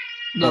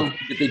 no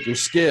individual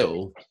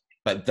skill,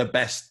 but the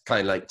best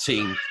kind of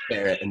team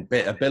spirit and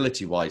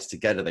ability-wise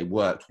together. They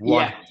worked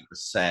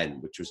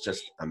 100%, which was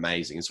just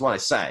amazing. It's why I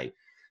say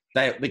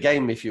the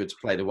game, if you were to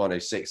play the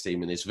 106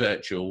 team in this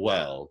virtual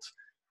world,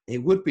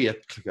 it would be a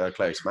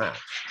close match.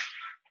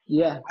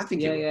 Yeah, I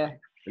think. Yeah.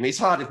 I mean, it's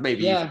hard if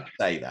maybe you could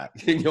say that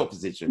in your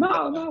position.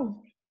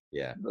 No.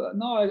 Yeah. But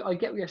no, I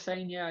get what you're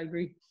saying. Yeah, I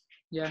agree.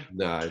 Yeah.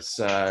 No,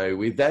 so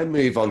we then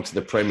move on to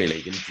the Premier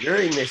League. And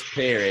during this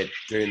period,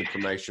 during the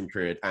promotion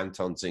period,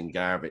 Anton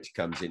Zingarevic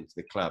comes into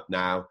the club.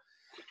 Now,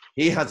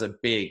 he has a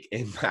big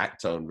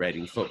impact on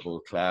Reading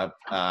Football Club.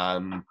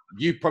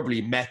 You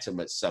probably met him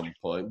at some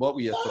point. What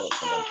were your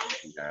thoughts on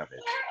Anton, David?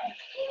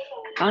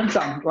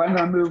 Anton, right, I'm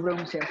going to move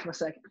rooms here for a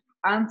second.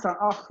 Anton,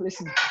 oh,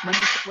 listen,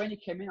 when he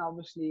came in,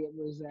 obviously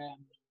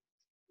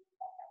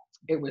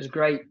it was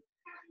great.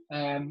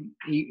 I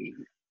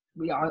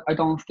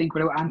don't think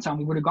without Anton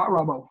we would have got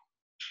Robbo,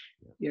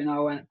 you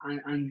know,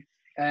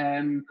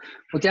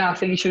 but then I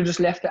think he should have just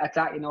left it at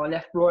that, you know.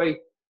 I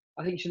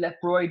think he should let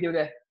Roy do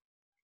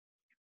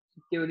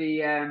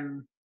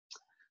the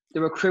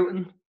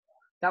recruiting.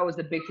 That was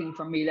the big thing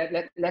for me.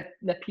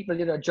 Let people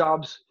do their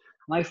jobs,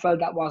 and I felt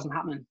that wasn't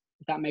happening.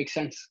 If that makes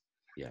sense.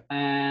 Yeah.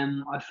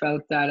 I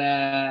felt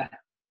that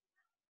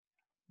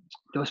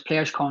those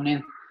players coming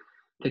in,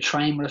 the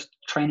training was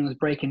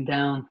breaking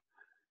down.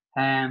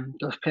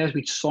 Those players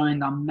we'd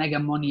signed on mega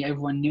money,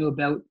 everyone knew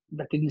about,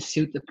 that didn't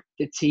suit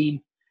the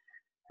team.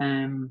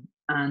 And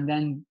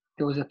then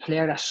there was a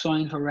player that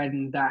signed for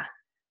Reading that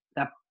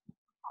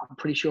I'm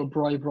pretty sure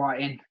Bry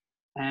brought in,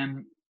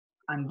 and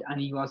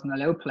he wasn't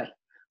allowed to play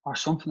or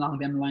something along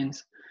them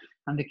lines.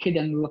 And the kid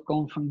ended up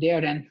going from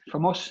there. Then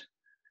from us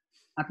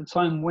at the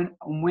time,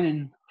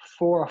 winning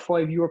 4 or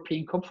 5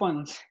 European Cup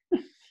finals.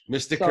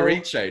 Mr.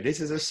 Caricho, this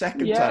is the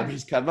second time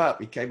he's come up.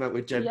 He came up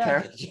with Jen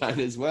Karajan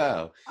as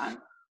well. And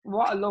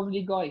what a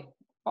lovely guy.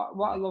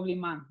 What a lovely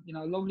man. You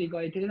know, lovely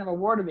guy. He didn't have a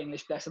word of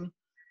English, bless him.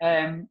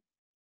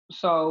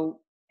 So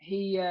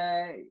he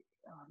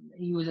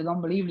was an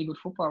unbelievably good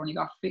footballer when he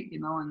got fit, you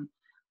know, and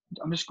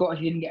I'm just gutted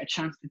he didn't get a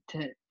chance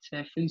to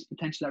fill his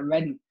potential at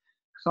Reading.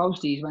 Because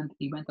obviously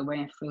he went away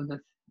and filled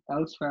it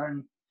elsewhere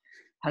and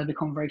has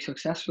become very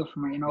successful for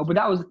me, you know. But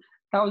that was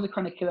the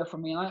kind of killer for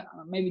me. And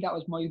maybe that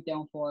was my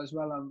downfall as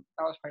well.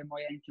 That was probably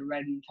my end to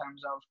Reading in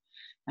terms of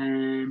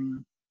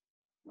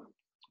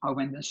I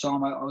went and saw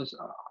him.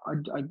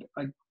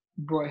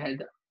 Bro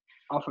had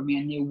offered me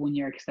a new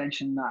 1-year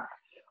extension that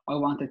I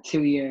wanted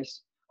 2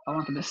 years. I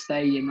wanted to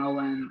stay, you know,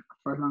 and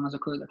for as long as I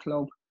could at the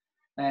club.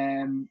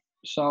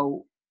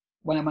 So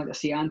when I went to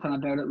see Anton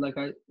about it, like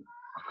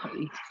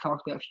he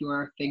talked about a few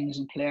other things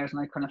and players, and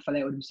I kind of fell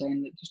out with him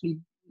saying that just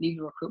leave the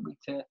recruitment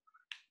to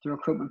the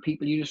recruitment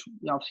people. You just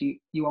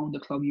obviously you own the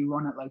club, you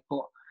run it, like,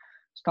 but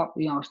stop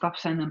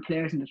sending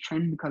players into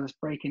training because it's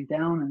breaking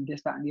down and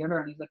this, that, and the other.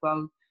 And he's like,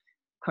 well,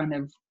 kind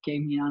of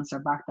gave me an answer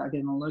back that I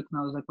didn't like, and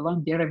I was like, well,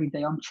 I'm there every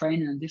day, I'm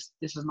training, and this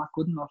is not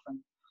good enough. And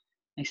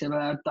he said,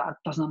 well, that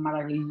doesn't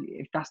matter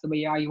if that's the way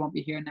you are, you won't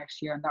be here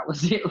next year. And that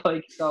was it.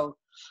 Like, so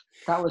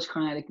that was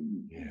kind of like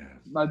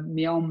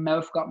my own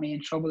mouth got me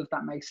in trouble, if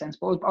that makes sense.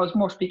 But I was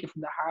more speaking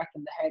from the heart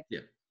than the head.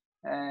 Yeah.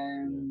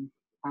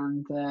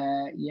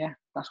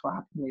 That's what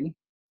happened, really.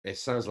 It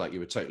sounds like you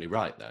were totally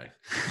right, though.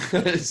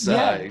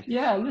 Listen.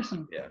 Yeah.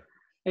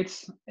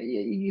 It's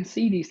you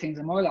see these things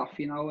a mile off,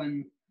 you know,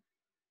 and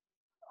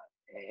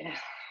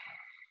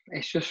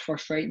it's just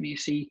frustrating me. You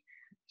see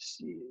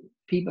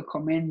people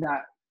come in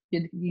that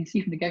you can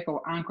see from the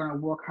get-go aren't going to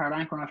work hard,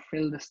 aren't going to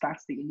fill the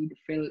stats that you need to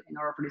fill in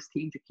order for this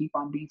team to keep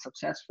on being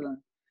successful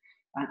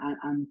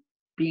and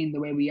being the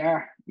way we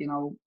are, you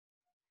know.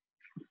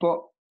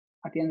 But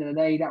at the end of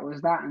the day, that was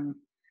that, and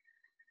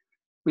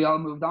we all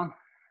moved on.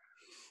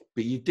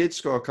 But you did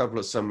score a couple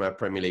of some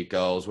Premier League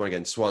goals, one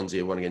against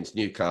Swansea, one against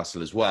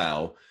Newcastle as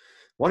well.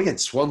 One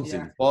against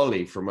Swansea,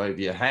 volley from over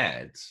your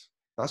head.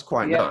 That's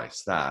quite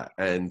nice, that.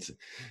 And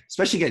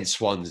especially against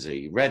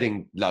Swansea.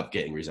 Reading love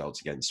getting results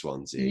against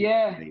Swansea.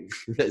 Yeah. I mean,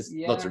 there's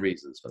lots of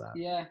reasons for that.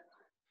 Yeah.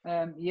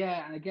 And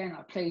again,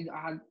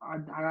 I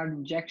had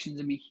injections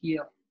in my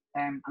heel,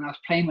 and I was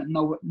playing with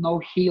no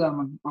heel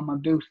on my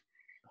boot.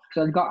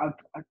 So I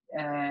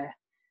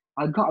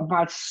got a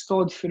bad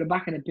stud through the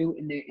back of the boot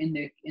in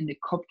the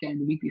cup game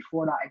the week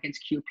before that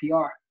against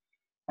QPR.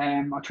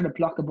 I tried to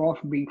block the ball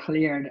from being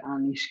cleared,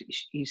 and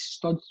his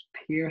studs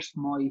pierced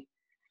my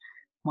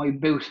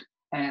boot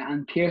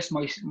and pierced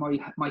my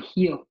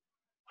heel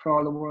for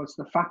all the world.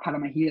 So the fat pad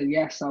of my heel,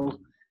 So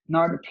in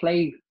order to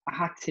play, I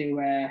had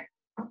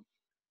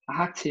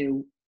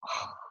to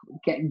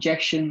get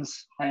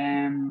injections.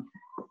 I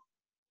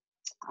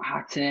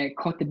had to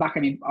cut the back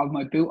of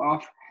my boot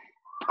off,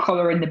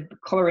 color in the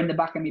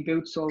back of my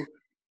boot, so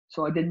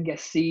I didn't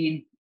get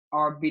seen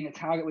or being a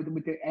target with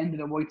the end of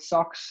the white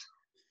socks.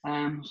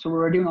 So we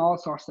were doing all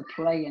sorts of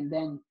play, and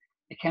then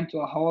it came to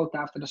a halt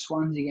after the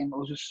Swansea game. I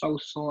was just so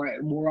sore.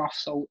 It wore off.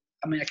 So,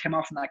 I mean, I came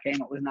off from that game.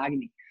 It was an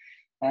agony.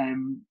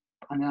 And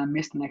then I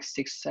missed the next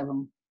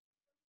 6-7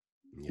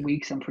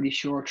 weeks, I'm pretty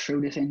sure, through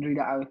this injury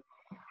because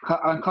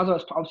I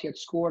was obviously had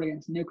scored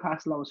against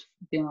Newcastle. I was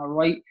doing all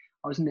right.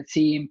 I was in the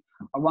team.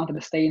 I wanted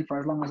to stay in for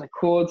as long as I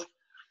could.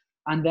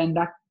 And then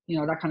that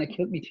kind of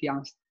killed me, to be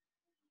honest.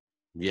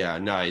 Yeah,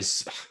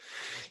 nice.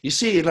 You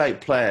see, like,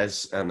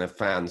 players and the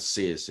fans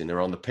see us and they're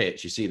on the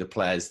pitch. You see the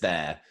players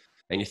there.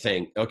 And you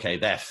think, okay,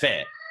 they're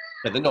fit,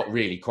 but they're not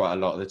really quite a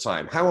lot of the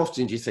time. How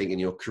often do you think in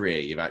your career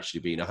you've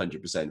actually been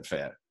 100%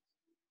 fit?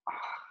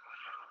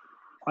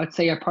 I'd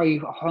say I'm probably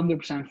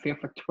 100% fit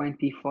for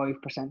 25%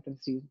 of the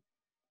season.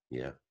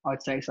 Yeah,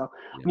 I'd say so.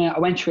 Yeah. I mean, I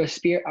went through a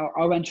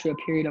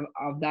period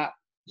of that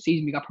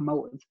season we got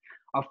promoted.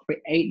 of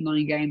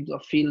 8-9 games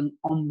of feeling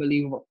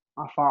unbelievable.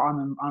 I thought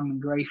I'm in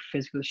great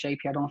physical shape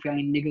here. I don't feel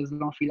any niggles. I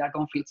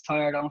don't feel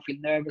tired. I don't feel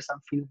nervous. I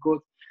feel good.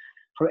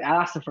 I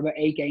lasted for about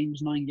 8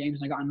 games, 9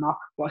 games, and I got a knock.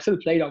 But I still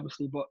played,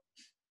 obviously. But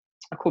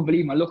I couldn't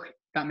believe my luck.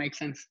 That makes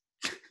sense.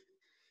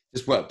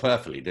 Just worked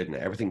perfectly, didn't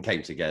it? Everything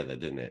came together,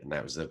 didn't it? And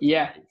that was the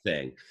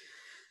thing.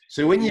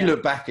 So when you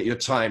look back at your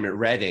time at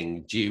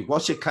Reading,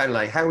 what's your kind of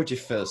like? How would you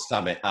first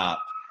sum it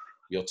up?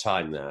 Your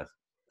time there,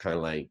 kind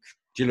of like.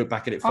 Do you look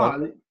back at it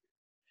fondly?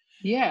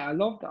 Yeah, I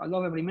love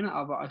every minute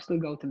of it. I still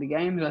go to the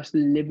games. I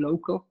still live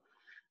local.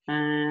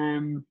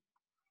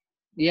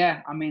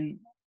 Yeah, I mean,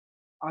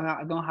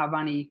 I don't have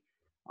any.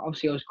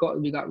 Obviously, I was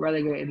gutted we got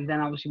relegated, and then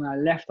obviously when I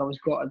left, I was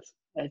gutted.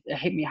 It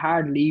hit me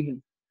hard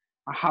leaving,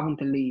 or having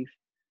to leave.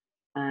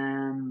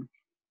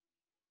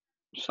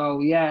 So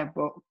yeah,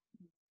 but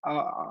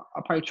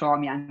I probably throw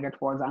my anger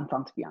towards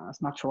Anton, to be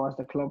honest, not towards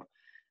the club.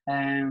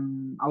 I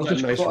was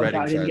just nice gutted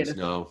that I didn't fans, get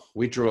it. no,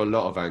 we draw a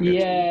lot of anger.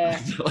 Yeah,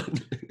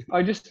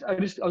 I was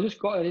just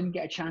gutted I didn't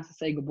get a chance to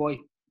say goodbye.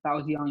 That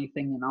was the only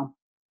thing, you know.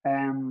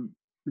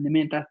 The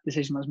minute that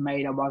decision was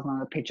made, I wasn't on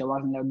the pitch. I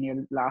wasn't allowed near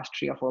the last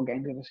 3 or 4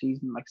 games of the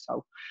season, like,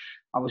 so.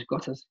 I was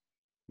gutted.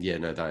 Yeah,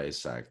 no, that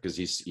is sad because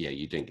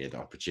you didn't get the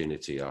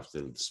opportunity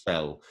after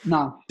the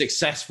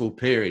successful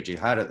period you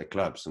had at the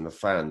clubs, and the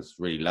fans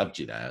really loved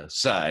you there.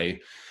 So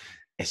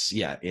it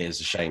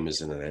is a shame,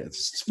 isn't it?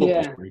 It's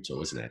football's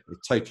brutal, isn't it?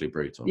 It's totally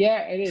brutal.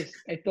 Yeah, it is.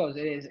 It does.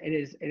 It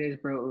is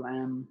brutal.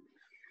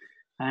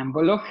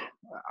 But look,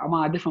 I'm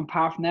on a different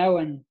path now,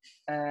 and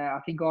I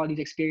think all these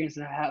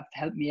experiences have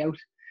helped me out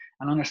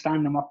and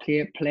understanding what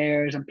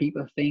players and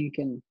people think,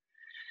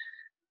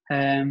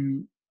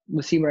 and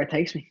we'll see where it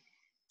takes me.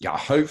 Yeah,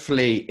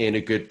 hopefully in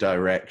a good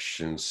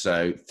direction.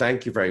 So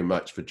thank you very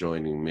much for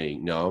joining me,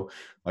 Noel.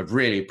 I've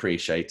really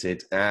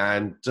appreciated it.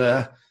 And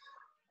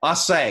I'll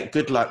say it,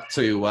 good luck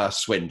to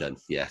Swindon.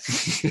 Yeah.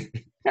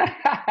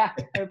 I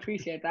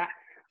appreciate that.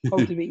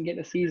 Hopefully we can get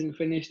the season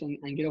finished and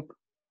get up.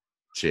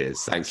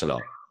 Cheers. Thanks a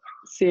lot.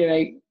 See you,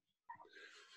 mate.